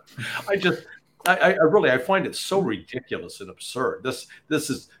find it so ridiculous and absurd.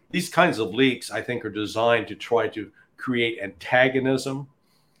 These kinds of leaks, I think, are designed to try to create antagonism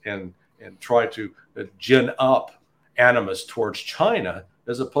and try to gin up animus towards China,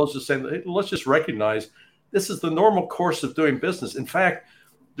 as opposed to saying, hey, let's just recognize this is the normal course of doing business. In fact,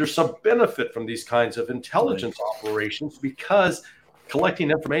 there's some benefit from these kinds of intelligence operations because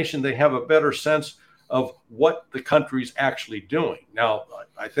collecting information, they have a better sense of what the country's actually doing. Now,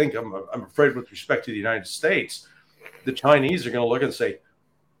 I think I'm afraid with respect to the United States, the Chinese are going to look and say,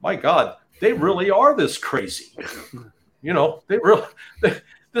 my God, they really are this crazy. They're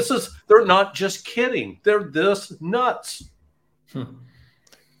not just kidding. They're this nuts.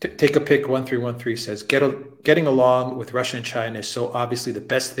 Take a pick 1313 says, getting along with Russia and China is so obviously the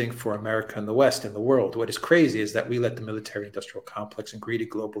best thing for America and the West and the world. What is crazy is that we let the military industrial complex and greedy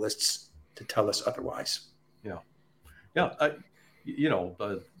globalists to tell us otherwise. Yeah.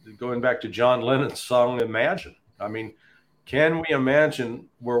 going back to John Lennon's song Imagine. I mean, can we imagine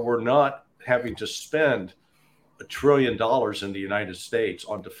where we're not having to spend $1 trillion in the United States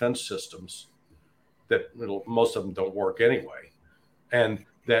on defense systems that most of them don't work anyway, and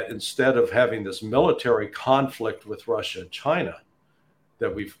that instead of having this military conflict with Russia and China,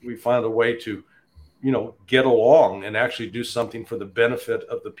 that we found a way to, get along and actually do something for the benefit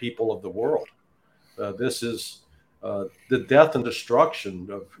of the people of the world. This is the death and destruction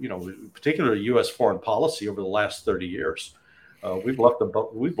of, particularly U.S. foreign policy over the last 30 years. We've left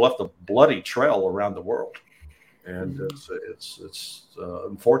a bloody trail around the world, and it's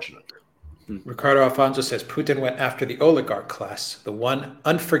unfortunate. Ricardo Alfonso says Putin went after the oligarch class, the one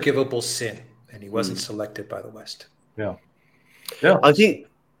unforgivable sin, and he wasn't selected by the West. Yeah.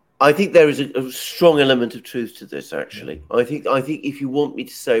 I think there is a strong element of truth to this. Actually, I think if you want me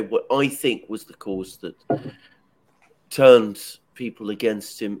to say what I think was the cause that turned people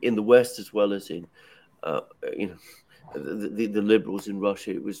against him in the West as well as in, the liberals in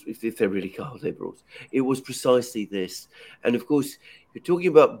Russia, it was, if they really are liberals, it was precisely this. And of course, you're talking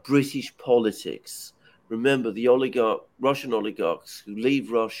about British politics. Remember, the Russian oligarchs who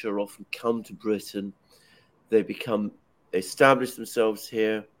leave Russia often come to Britain. They establish themselves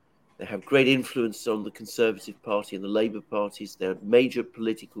here. They have great influence on the Conservative Party and the Labour parties. They're major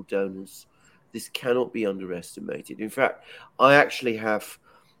political donors. This cannot be underestimated. In fact, I actually have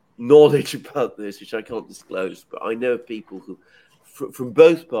knowledge about this, which I can't disclose, but I know people who, from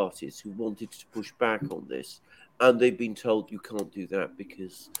both parties, who wanted to push back on this, and they've been told you can't do that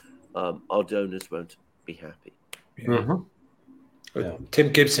because our donors won't be happy.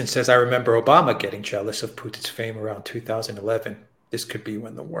 Tim Gibson says, I remember Obama getting jealous of Putin's fame around 2011. This could be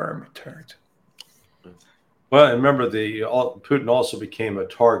when the worm turned. Well, I remember Putin also became a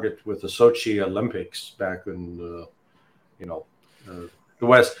target with the Sochi Olympics back in, the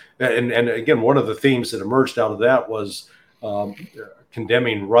West. And again, one of the themes that emerged out of that was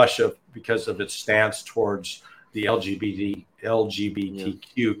condemning Russia because of its stance towards the LGBTQ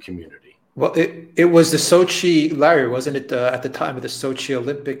community. Well, it was the Sochi, Larry, wasn't it? At the time of the Sochi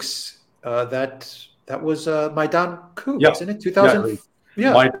Olympics, that was Maidan coup, wasn't it? 2000.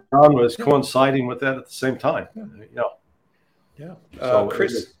 Yeah. Maidan was coinciding with that at the same time. So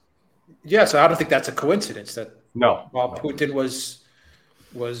Chris. So I don't think that's a coincidence that while Putin was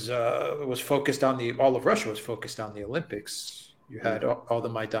focused on all of Russia was focused on the Olympics, you had all the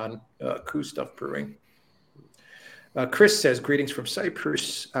Maidan coup stuff brewing. Chris says, greetings from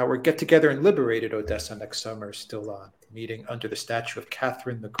Cyprus. Our get-together in liberated Odessa next summer is still on. Meeting under the statue of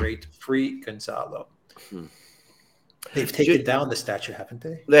Catherine the Great. Free Gonzalo. They've taken down the statue, haven't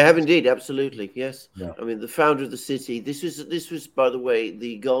they? They have indeed, absolutely, yes. Yeah. I mean, the founder of the city, this was, by the way,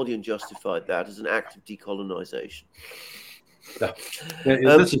 the Guardian justified that as an act of decolonization.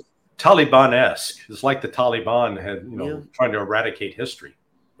 This is Taliban-esque. It's like the Taliban had, trying to eradicate history.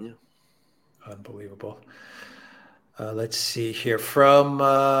 Yeah. Unbelievable. Let's see here from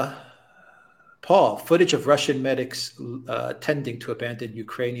Paul. Footage of Russian medics tending to abandon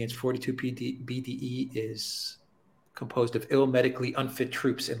Ukrainians 42 BDE is composed of ill medically unfit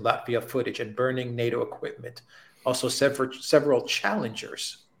troops in Latvia footage and burning NATO equipment. Also, several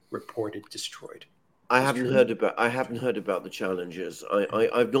Challengers reported destroyed. I haven't heard about the Challengers.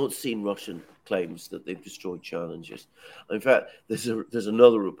 I've not seen Russian claims that they've destroyed Challengers. In fact, there's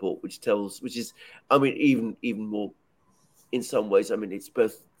another report which is, I mean, even more. In some ways, I mean, it's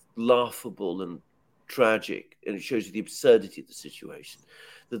both laughable and tragic, and it shows you the absurdity of the situation.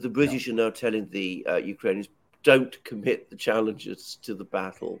 That the British are now telling the Ukrainians, don't commit the Challengers to the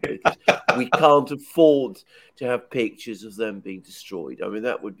battle because we can't afford to have pictures of them being destroyed. I mean,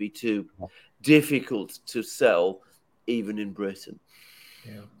 that would be too difficult to sell, even in Britain.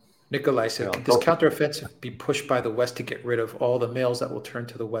 Yeah. Nikolai said, could this counteroffensive be pushed by the West to get rid of all the males that will turn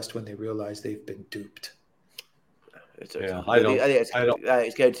to the West when they realize they've been duped? It's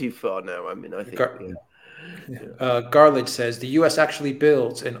going too far now. I mean, I think. Garland says the U.S. actually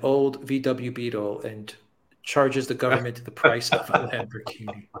builds an old VW Beetle and charges the government the price of a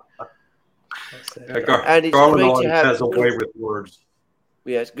Lamborghini. And it's great to have. Has a way with words.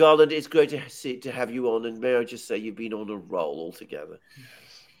 Yes, Garland, it's great to have you on, and may I just say you've been on a roll altogether.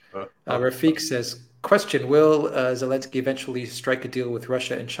 Rafiq says, question, will Zelensky eventually strike a deal with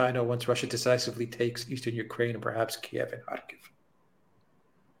Russia and China once Russia decisively takes eastern Ukraine and perhaps Kiev and Kharkiv?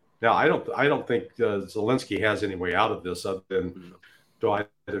 Now, I don't think Zelensky has any way out of this other than to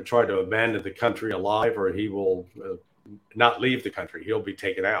either try to abandon the country alive or he will not leave the country. He'll be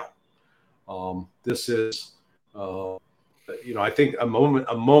taken out. This is, I think a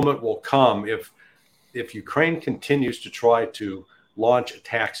moment will come if Ukraine continues to try to launch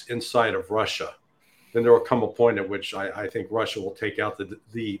attacks inside of Russia, then there will come a point at which I think Russia will take out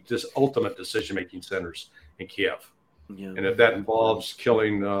this ultimate decision-making centers in Kiev. Yeah. And if that involves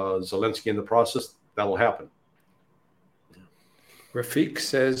killing Zelensky in the process, that'll happen. Rafik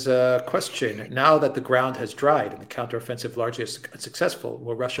says, question, now that the ground has dried and the counteroffensive largely is unsuccessful,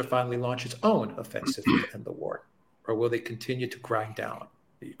 will Russia finally launch its own offensive to end the war? Or will they continue to grind down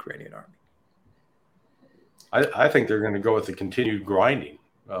the Ukrainian army? I think they're going to go with the continued grinding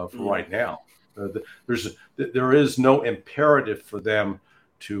for right now. There is no imperative for them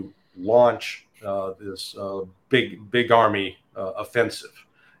to launch this big army offensive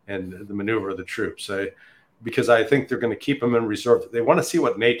and the maneuver of the troops. Because I think they're going to keep them in reserve. They want to see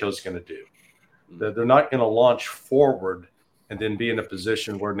what NATO is going to do. They're not going to launch forward and then be in a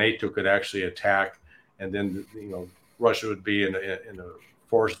position where NATO could actually attack, and then Russia would be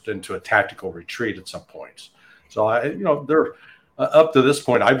forced into a tactical retreat at some points. So they're up to this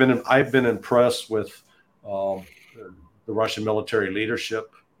point. I've been impressed with the Russian military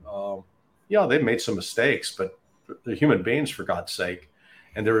leadership. They've made some mistakes, but they're human beings, for God's sake,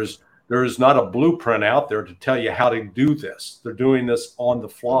 and there is not a blueprint out there to tell you how to do this. They're doing this on the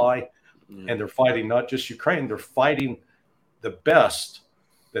fly, and they're fighting not just Ukraine. They're fighting the best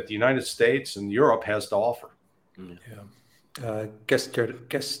that the United States and Europe has to offer. Yeah.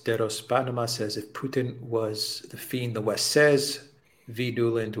 Gesteros Panama says, if Putin was the fiend the West says, V.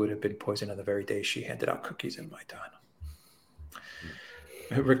 Nuland would have been poisoned on the very day she handed out cookies in Maidan.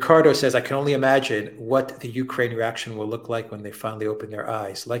 Ricardo says, I can only imagine what the Ukraine reaction will look like when they finally open their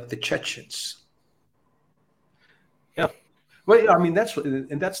eyes, like the Chechens. Yeah. Well, I mean, that's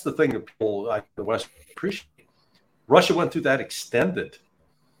the thing that people like the West appreciate. Russia went through that extended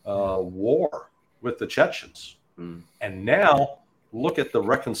war with the Chechens. And now look at the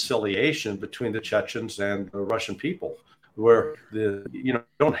reconciliation between the Chechens and the Russian people, where you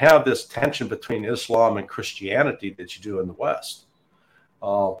don't have this tension between Islam and Christianity that you do in the West.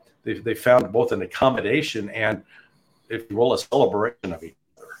 They found both an accommodation and, if you will, a celebration of each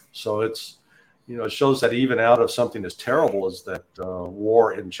other. So it shows that even out of something as terrible as that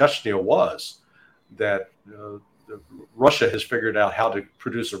war in Chechnya was, that Russia has figured out how to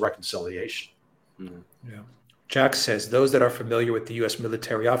produce a reconciliation. Yeah. Jack says, those that are familiar with the U.S.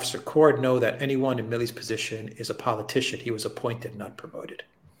 military officer corps know that anyone in Milley's position is a politician. He was appointed, not promoted.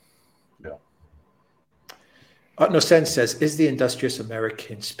 Yeah. No Sense says, is the industrious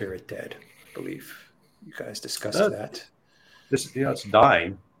American spirit dead? I believe you guys discussed that. It's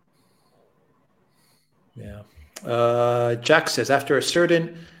dying. Yeah. Jack says, after a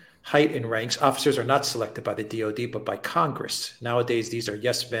certain height in ranks, officers are not selected by the DoD, but by Congress. Nowadays, these are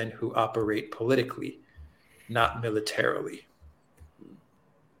yes men who operate politically, not militarily.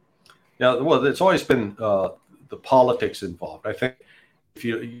 Yeah, well, it's always been the politics involved. I think if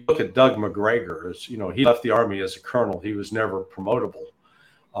you look at Doug McGregor, he left the Army as a colonel. He was never promotable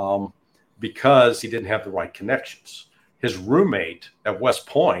because he didn't have the right connections. His roommate at West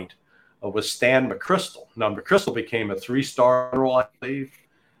Point was Stan McChrystal. Now, McChrystal became a 3-star general, I believe,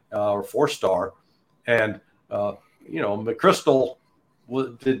 or 4-star. And, McChrystal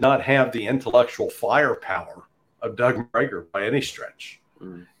did not have the intellectual firepower of Doug McGregor by any stretch.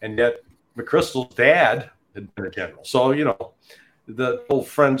 And yet McChrystal's dad had been a general. So, the old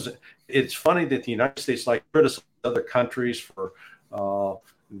friends, it's funny that the United States criticize other countries for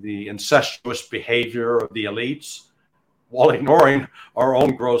the incestuous behavior of the elites while ignoring our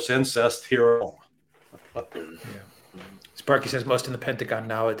own gross incest here at home. Yeah. Sparky says most in the Pentagon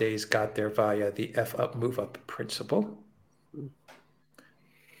nowadays got there via the F-up, move-up principle.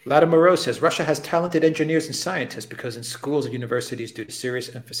 Latimer says Russia has talented engineers and scientists because in schools and universities due to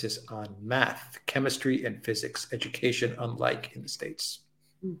serious emphasis on math, chemistry, and physics, education unlike in the States.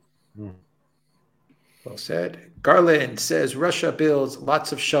 Well said. Garland says Russia builds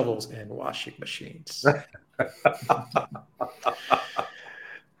lots of shovels and washing machines.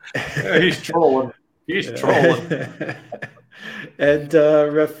 He's trolling. He's trolling. And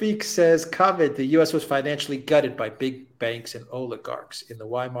Rafik says, comment, the U.S. was financially gutted by big banks and oligarchs in the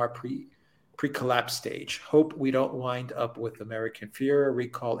Weimar pre-collapse stage. Hope we don't wind up with American Führer.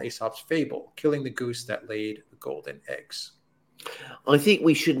 Recall Aesop's fable, killing the goose that laid the golden eggs. I think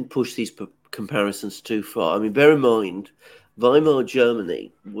we shouldn't push these comparisons too far. I mean, bear in mind, Weimar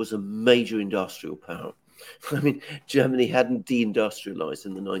Germany was a major industrial power. I mean, Germany hadn't deindustrialized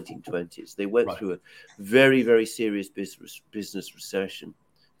in the 1920s. They went through a very, very serious business recession,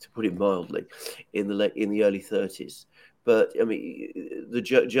 to put it mildly, in the early 30s. But I mean,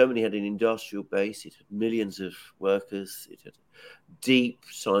 Germany had an industrial base. It had millions of workers. It had deep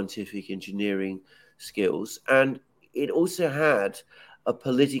scientific engineering skills, and it also had a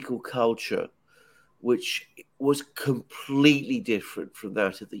political culture which was completely different from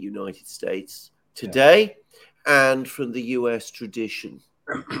that of the United States today and from the US tradition,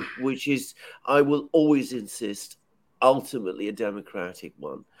 which is, I will always insist, ultimately a democratic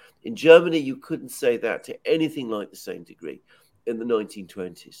one. In Germany, you couldn't say that to anything like the same degree in the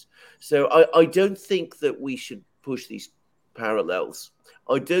 1920s. So I don't think that we should push these parallels.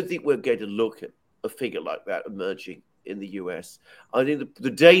 I don't think we're going to look at a figure like that emerging in the US. I think the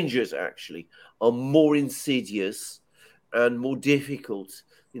dangers actually are more insidious and more difficult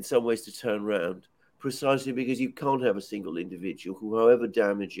in some ways to turn around, precisely because you can't have a single individual who, however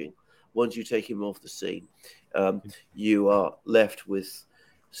damaging, once you take him off the scene, you are left with,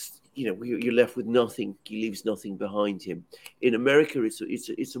 you're left with nothing. He leaves nothing behind him. In America,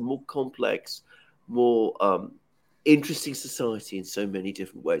 it's a more complex, more interesting society in so many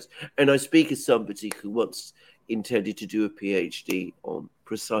different ways. And I speak as somebody who once intended to do a PhD on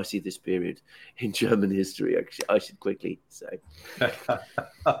precisely this period in German history. Actually, I should quickly say.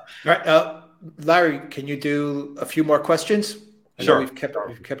 All right, Larry, can you do a few more questions? I know we've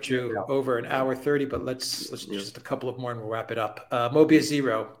kept you over an hour 30, but let's just a couple of more and we'll wrap it up. Mobius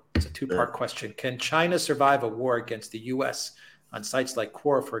Zero, it's a two-part question. Can China survive a war against the U.S. on sites like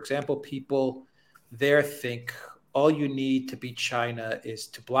Quora, for example? People there think all you need to beat China is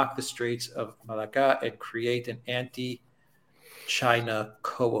to block the Straits of Malacca and create an anti-China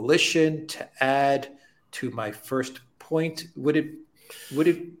coalition. To add to my first point, would it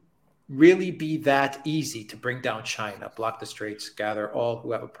really be that easy to bring down China, block the Straits, gather all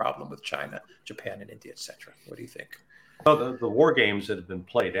who have a problem with China, Japan, and India, etc.? What do you think? Well, the war games that have been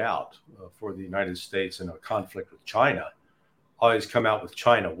played out for the United States in a conflict with China always come out with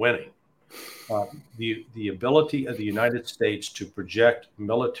China winning. The ability of the United States to project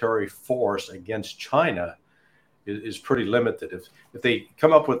military force against China is pretty limited. If they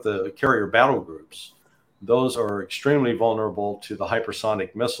come up with the carrier battle groups, those are extremely vulnerable to the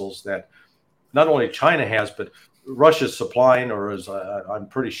hypersonic missiles that not only China has, but Russia's supplying, or as I'm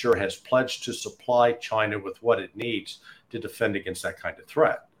pretty sure has pledged to supply China with what it needs to defend against that kind of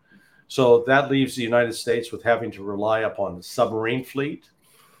threat. So that leaves the United States with having to rely upon the submarine fleet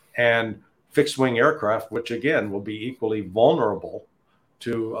and fixed-wing aircraft, which again will be equally vulnerable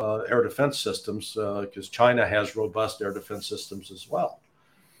to air defense systems because China has robust air defense systems as well.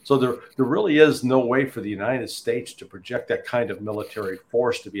 So there really is no way for the United States to project that kind of military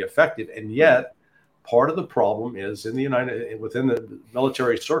force to be effective. And yet, part of the problem is within the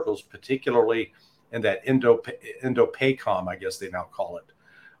military circles, particularly in that Indo-PACOM, I guess they now call it,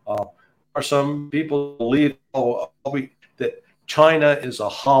 are some people believe that China is a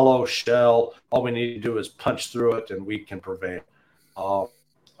hollow shell. All we need to do is punch through it and we can prevail.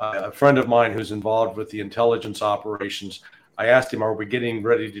 A friend of mine who's involved with the intelligence operations, I asked him, are we getting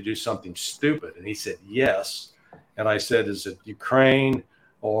ready to do something stupid? And he said, yes. And I said, is it Ukraine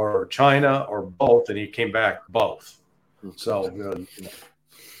or China or both? And he came back, both. So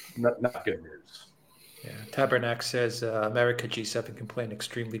not good news. Yeah, Tabernac says America G7 can play an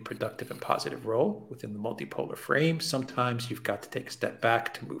extremely productive and positive role within the multipolar frame. Sometimes you've got to take a step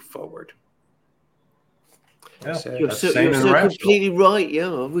back to move forward. Yeah, you're so completely right.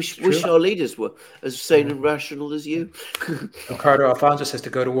 Yeah, I wish our leaders were as sane and rational as you. Counteroffensive says to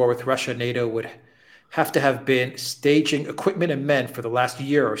go to war with Russia, NATO would have to have been staging equipment and men for the last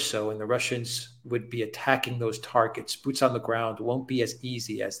year or so, and the Russians would be attacking those targets. Boots on the ground won't be as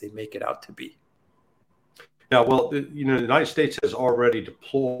easy as they make it out to be. Yeah, well, the United States has already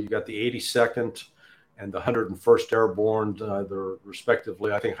deployed. You've got the 82nd and the 101st Airborne. They're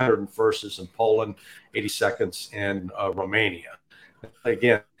respectively, I think 101st is in Poland, 82nd in Romania.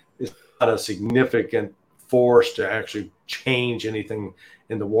 Again, it's not a significant force to actually change anything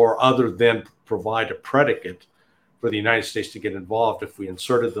in the war other than provide a predicate for the United States to get involved if we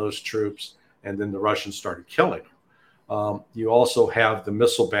inserted those troops and then the Russians started killing them. You also have the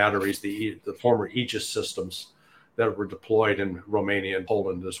missile batteries, the former Aegis systems that were deployed in Romania and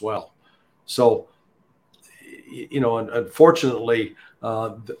Poland as well. So, and unfortunately,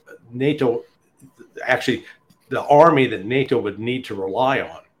 NATO, actually, the army that NATO would need to rely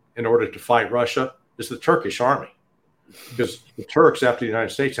on in order to fight Russia is the Turkish army, because the Turks, after the United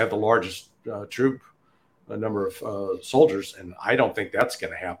States, have the largest troop number of soldiers, and I don't think that's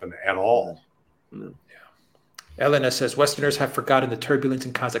going to happen at all. Yeah. Elena says, Westerners have forgotten the turbulence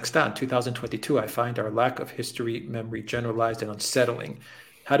in Kazakhstan. 2022, I find our lack of history memory generalized and unsettling.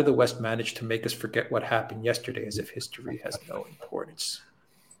 How did the West manage to make us forget what happened yesterday as if history has no importance?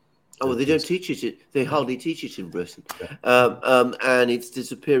 Oh, they don't teach it. They hardly teach it in Britain, and it's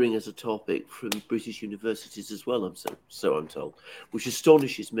disappearing as a topic from British universities as well. I'm told, which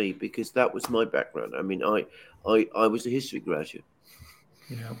astonishes me because that was my background. I mean, I was a history graduate.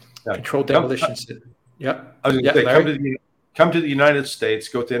 Yeah. Controlled demolitions. Yeah. I was going to say, Larry? come to the United States,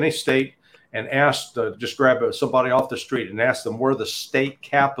 go to any state, and ask. Just grab somebody off the street and ask them where the state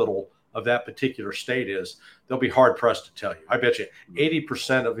capital of that particular state is. They'll be hard pressed to tell you. I bet you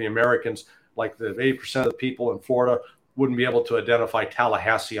 80% of the Americans, like the 80% of the people in Florida, wouldn't be able to identify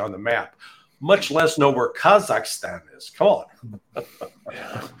Tallahassee on the map, much less know where Kazakhstan is. Come on.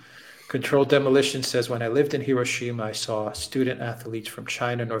 Controlled Demolition says, when I lived in Hiroshima, I saw student athletes from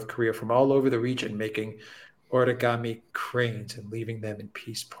China, North Korea, from all over the region making origami cranes and leaving them in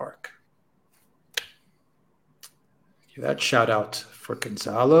Peace Park. That shout out for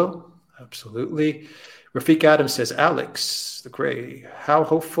Gonzalo. Absolutely. Rafik Adams says, Alex, the Gray, how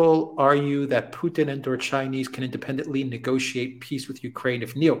hopeful are you that Putin and/or Chinese can independently negotiate peace with Ukraine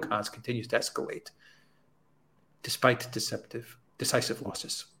if neocons continues to escalate, despite decisive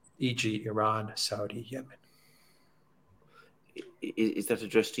losses, e.g. Iran, Saudi, Yemen? Is that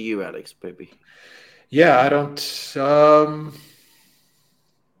addressed to you, Alex, baby? Yeah, I don't...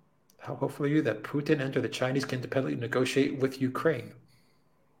 how hopeful are you that Putin and/or the Chinese can independently negotiate with Ukraine?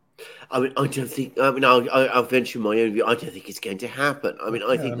 I mean, I don't think. I mean, I'll venture my own view. I don't think it's going to happen. I mean,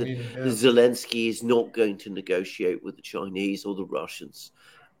 I think that Zelensky is not going to negotiate with the Chinese or the Russians,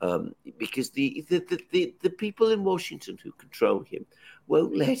 because the people in Washington who control him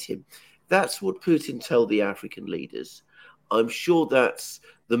won't let him. That's what Putin told the African leaders. I'm sure that's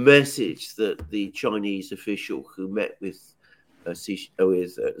the message that the Chinese official who met with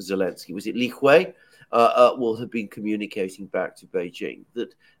Zelensky, was it Li Hui, will have been communicating back to Beijing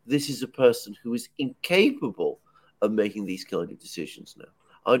that this is a person who is incapable of making these kind of decisions now.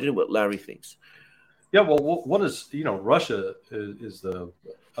 I don't know what Larry thinks. Yeah, well, what is, Russia is the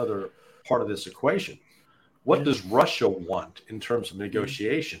other part of this equation. What does Russia want in terms of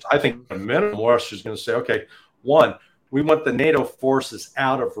negotiations? I think at a minimum, Russia is going to say, okay, one, we want the NATO forces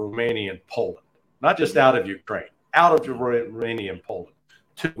out of Romania and Poland, not just out of Ukraine, out of Romania and Poland.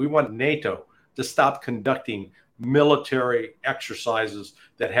 Two, we want NATO to stop conducting military exercises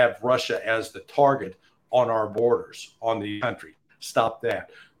that have Russia as the target on our borders, on the country. Stop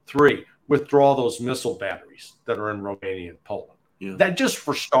that. Three, withdraw those missile batteries that are in Romania and Poland. Yeah. That just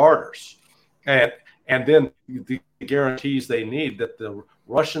for starters. And then the guarantees they need that the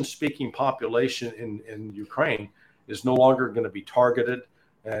Russian-speaking population in Ukraine is no longer going to be targeted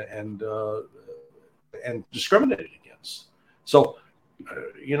and discriminated against. So,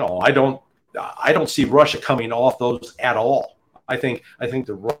 I don't see Russia coming off those at all. I think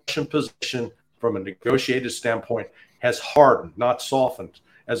the Russian position from a negotiated standpoint has hardened, not softened,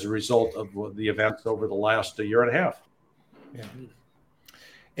 as a result of the events over the last year and a half. Yeah.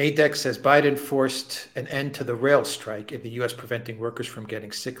 ADEX says Biden forced an end to the rail strike in the U.S., preventing workers from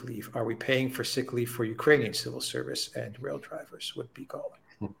getting sick leave. Are we paying for sick leave for Ukrainian civil service and rail drivers? Would be calling.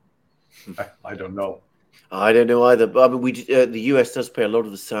 I don't know. I don't know either. But I mean, the U.S. does pay a lot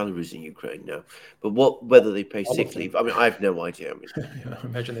of the salaries in Ukraine now. But whether they pay sick leave, I mean, I have no idea. I mean,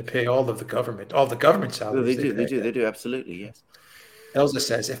 imagine they pay all the government salaries. They do, absolutely, yes. Elza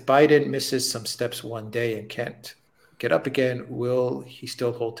says, if Biden misses some steps one day and can't get up again, will he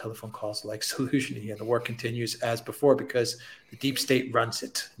still hold telephone calls like Solution? And the war continues as before because the deep state runs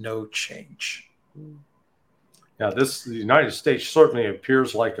it. No change. Now, the United States certainly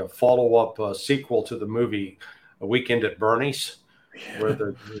appears like a follow-up sequel to the movie A Weekend at Bernie's, where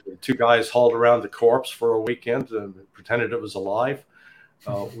the two guys hauled around the corpse for a weekend and pretended it was alive.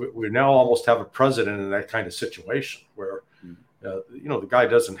 We now almost have a president in that kind of situation where, the guy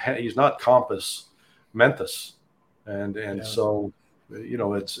he's not compos mentis. So,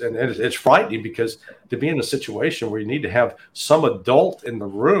 it's frightening because to be in a situation where you need to have some adult in the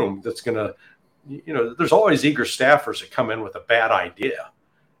room that's going to, there's always eager staffers that come in with a bad idea.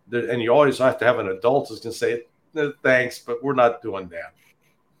 And you always have to have an adult who's going to say, thanks, but we're not doing that.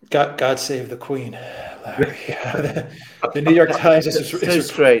 God save the Queen, Larry. The New York Times is so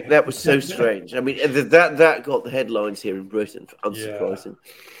strange. That was so strange. I mean, that got the headlines here in Britain, unsurprising.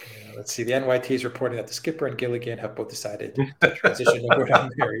 Yeah, let's see. The NYT is reporting that the skipper and Gilligan have both decided to transition over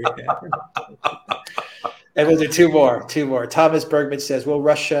to Mary. And we'll do two more. Thomas Bergman says, will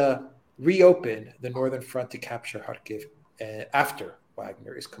Russia reopen the northern front to capture Kharkiv after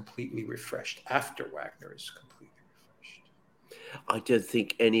Wagner is completely refreshed? I don't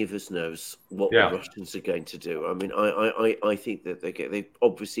think any of us knows what the Yeah. Russians are going to do. I mean, I think that they've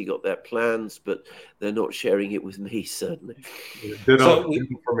obviously got their plans, but they're not sharing it with me, certainly. Ditto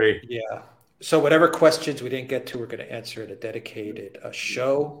for me. Yeah. So whatever questions we didn't get to, we're going to answer in a dedicated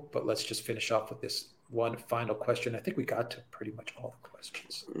show. But let's just finish off with this one final question. I think we got to pretty much all the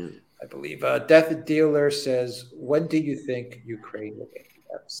questions, I believe. Death Dealer says, when do you think Ukraine will get the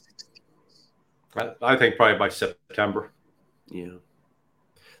F-16s? I think probably by September. Yeah.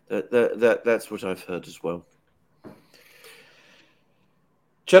 That's what I've heard as well.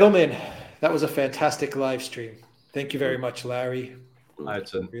 Gentlemen, that was a fantastic live stream. Thank you very much, Larry.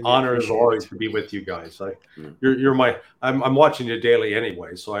 It's an honor as always to be with you guys. I'm watching you daily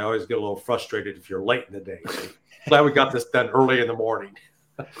anyway, so I always get a little frustrated if you're late in the day. So glad we got this done early in the morning.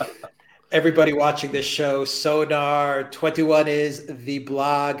 Everybody watching this show, Sonar 21 is the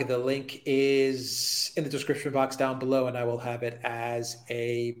blog. The link is in the description box down below, and I will have it as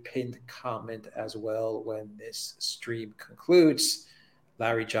a pinned comment as well when this stream concludes.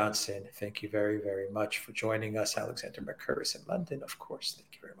 Larry Johnson, thank you very, very much for joining us. Alexander McCurris in London, of course. Thank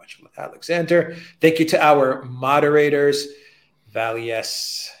you very much, Alexander. Thank you to our moderators.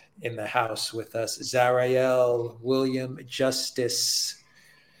 Valies in the house with us. Zarael, William, Justice.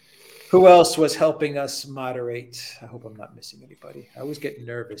 Who else was helping us moderate? I hope I'm not missing anybody. I always get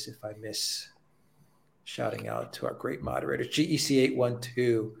nervous if I miss shouting out to our great moderators.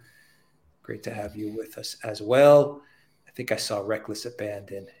 GEC812, great to have you with us as well. I think I saw Reckless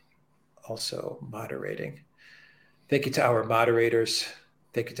Abandon also moderating. Thank you to our moderators.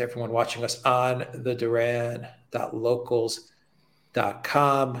 Thank you to everyone watching us on the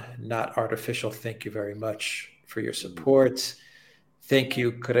Duran.locals.com. Not artificial. Thank you very much for your support. Thank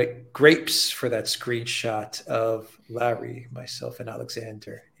you, Grapes, for that screenshot of Larry, myself, and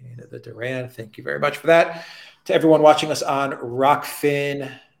Alexander in the Duran. Thank you very much for that. To everyone watching us on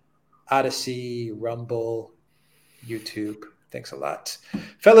Rockfin, Odyssey, Rumble, YouTube, thanks a lot.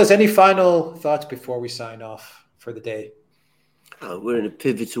 Fellas, any final thoughts before we sign off for the day? We're in a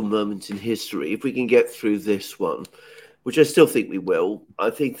pivotal moment in history. If we can get through this one, which I still think we will,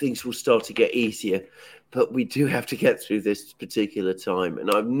 I think things will start to get easier. But we do have to get through this particular time. And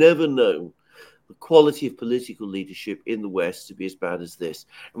I've never known the quality of political leadership in the West to be as bad as this.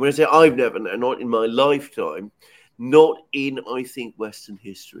 And when I say I've never known, not in my lifetime, not in, I think, Western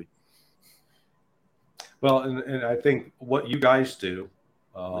history. Well, and I think what you guys do,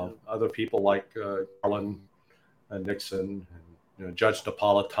 other people like Garland and Nixon, and Judge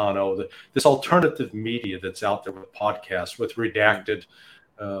Napolitano, this alternative media that's out there with podcasts, with Redacted,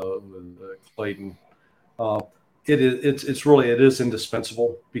 Clayton, it is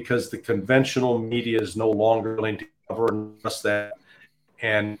indispensable because the conventional media is no longer willing to cover us that,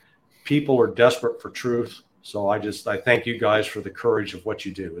 and people are desperate for truth. So I thank you guys for the courage of what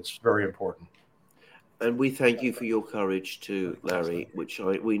you do. It's very important. And we thank you for your courage too, Larry, which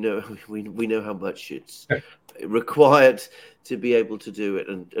we know how much it's required to be able to do it.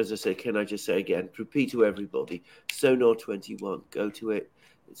 And as I say, can I just say again, repeat to everybody, Sonar 21, go to it.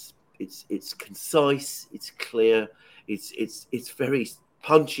 It's concise, it's clear, it's very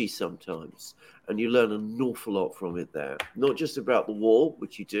punchy sometimes, and you learn an awful lot from it there. Not just about the war,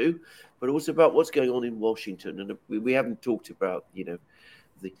 which you do, but also about what's going on in Washington. And we haven't talked about, the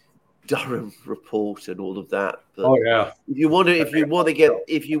Durham report and all of that. But if you want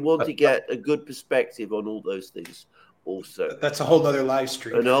to get a good perspective on all those things, also that's a whole other live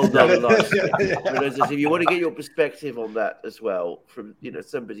stream. An whole other live stream. But as I say, if you want to get your perspective on that as well, from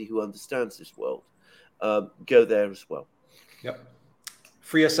somebody who understands this world, go there as well. Yep.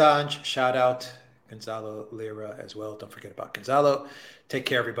 Free Assange. Shout out Gonzalo Lira as well. Don't forget about Gonzalo. Take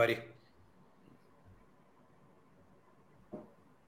care, everybody.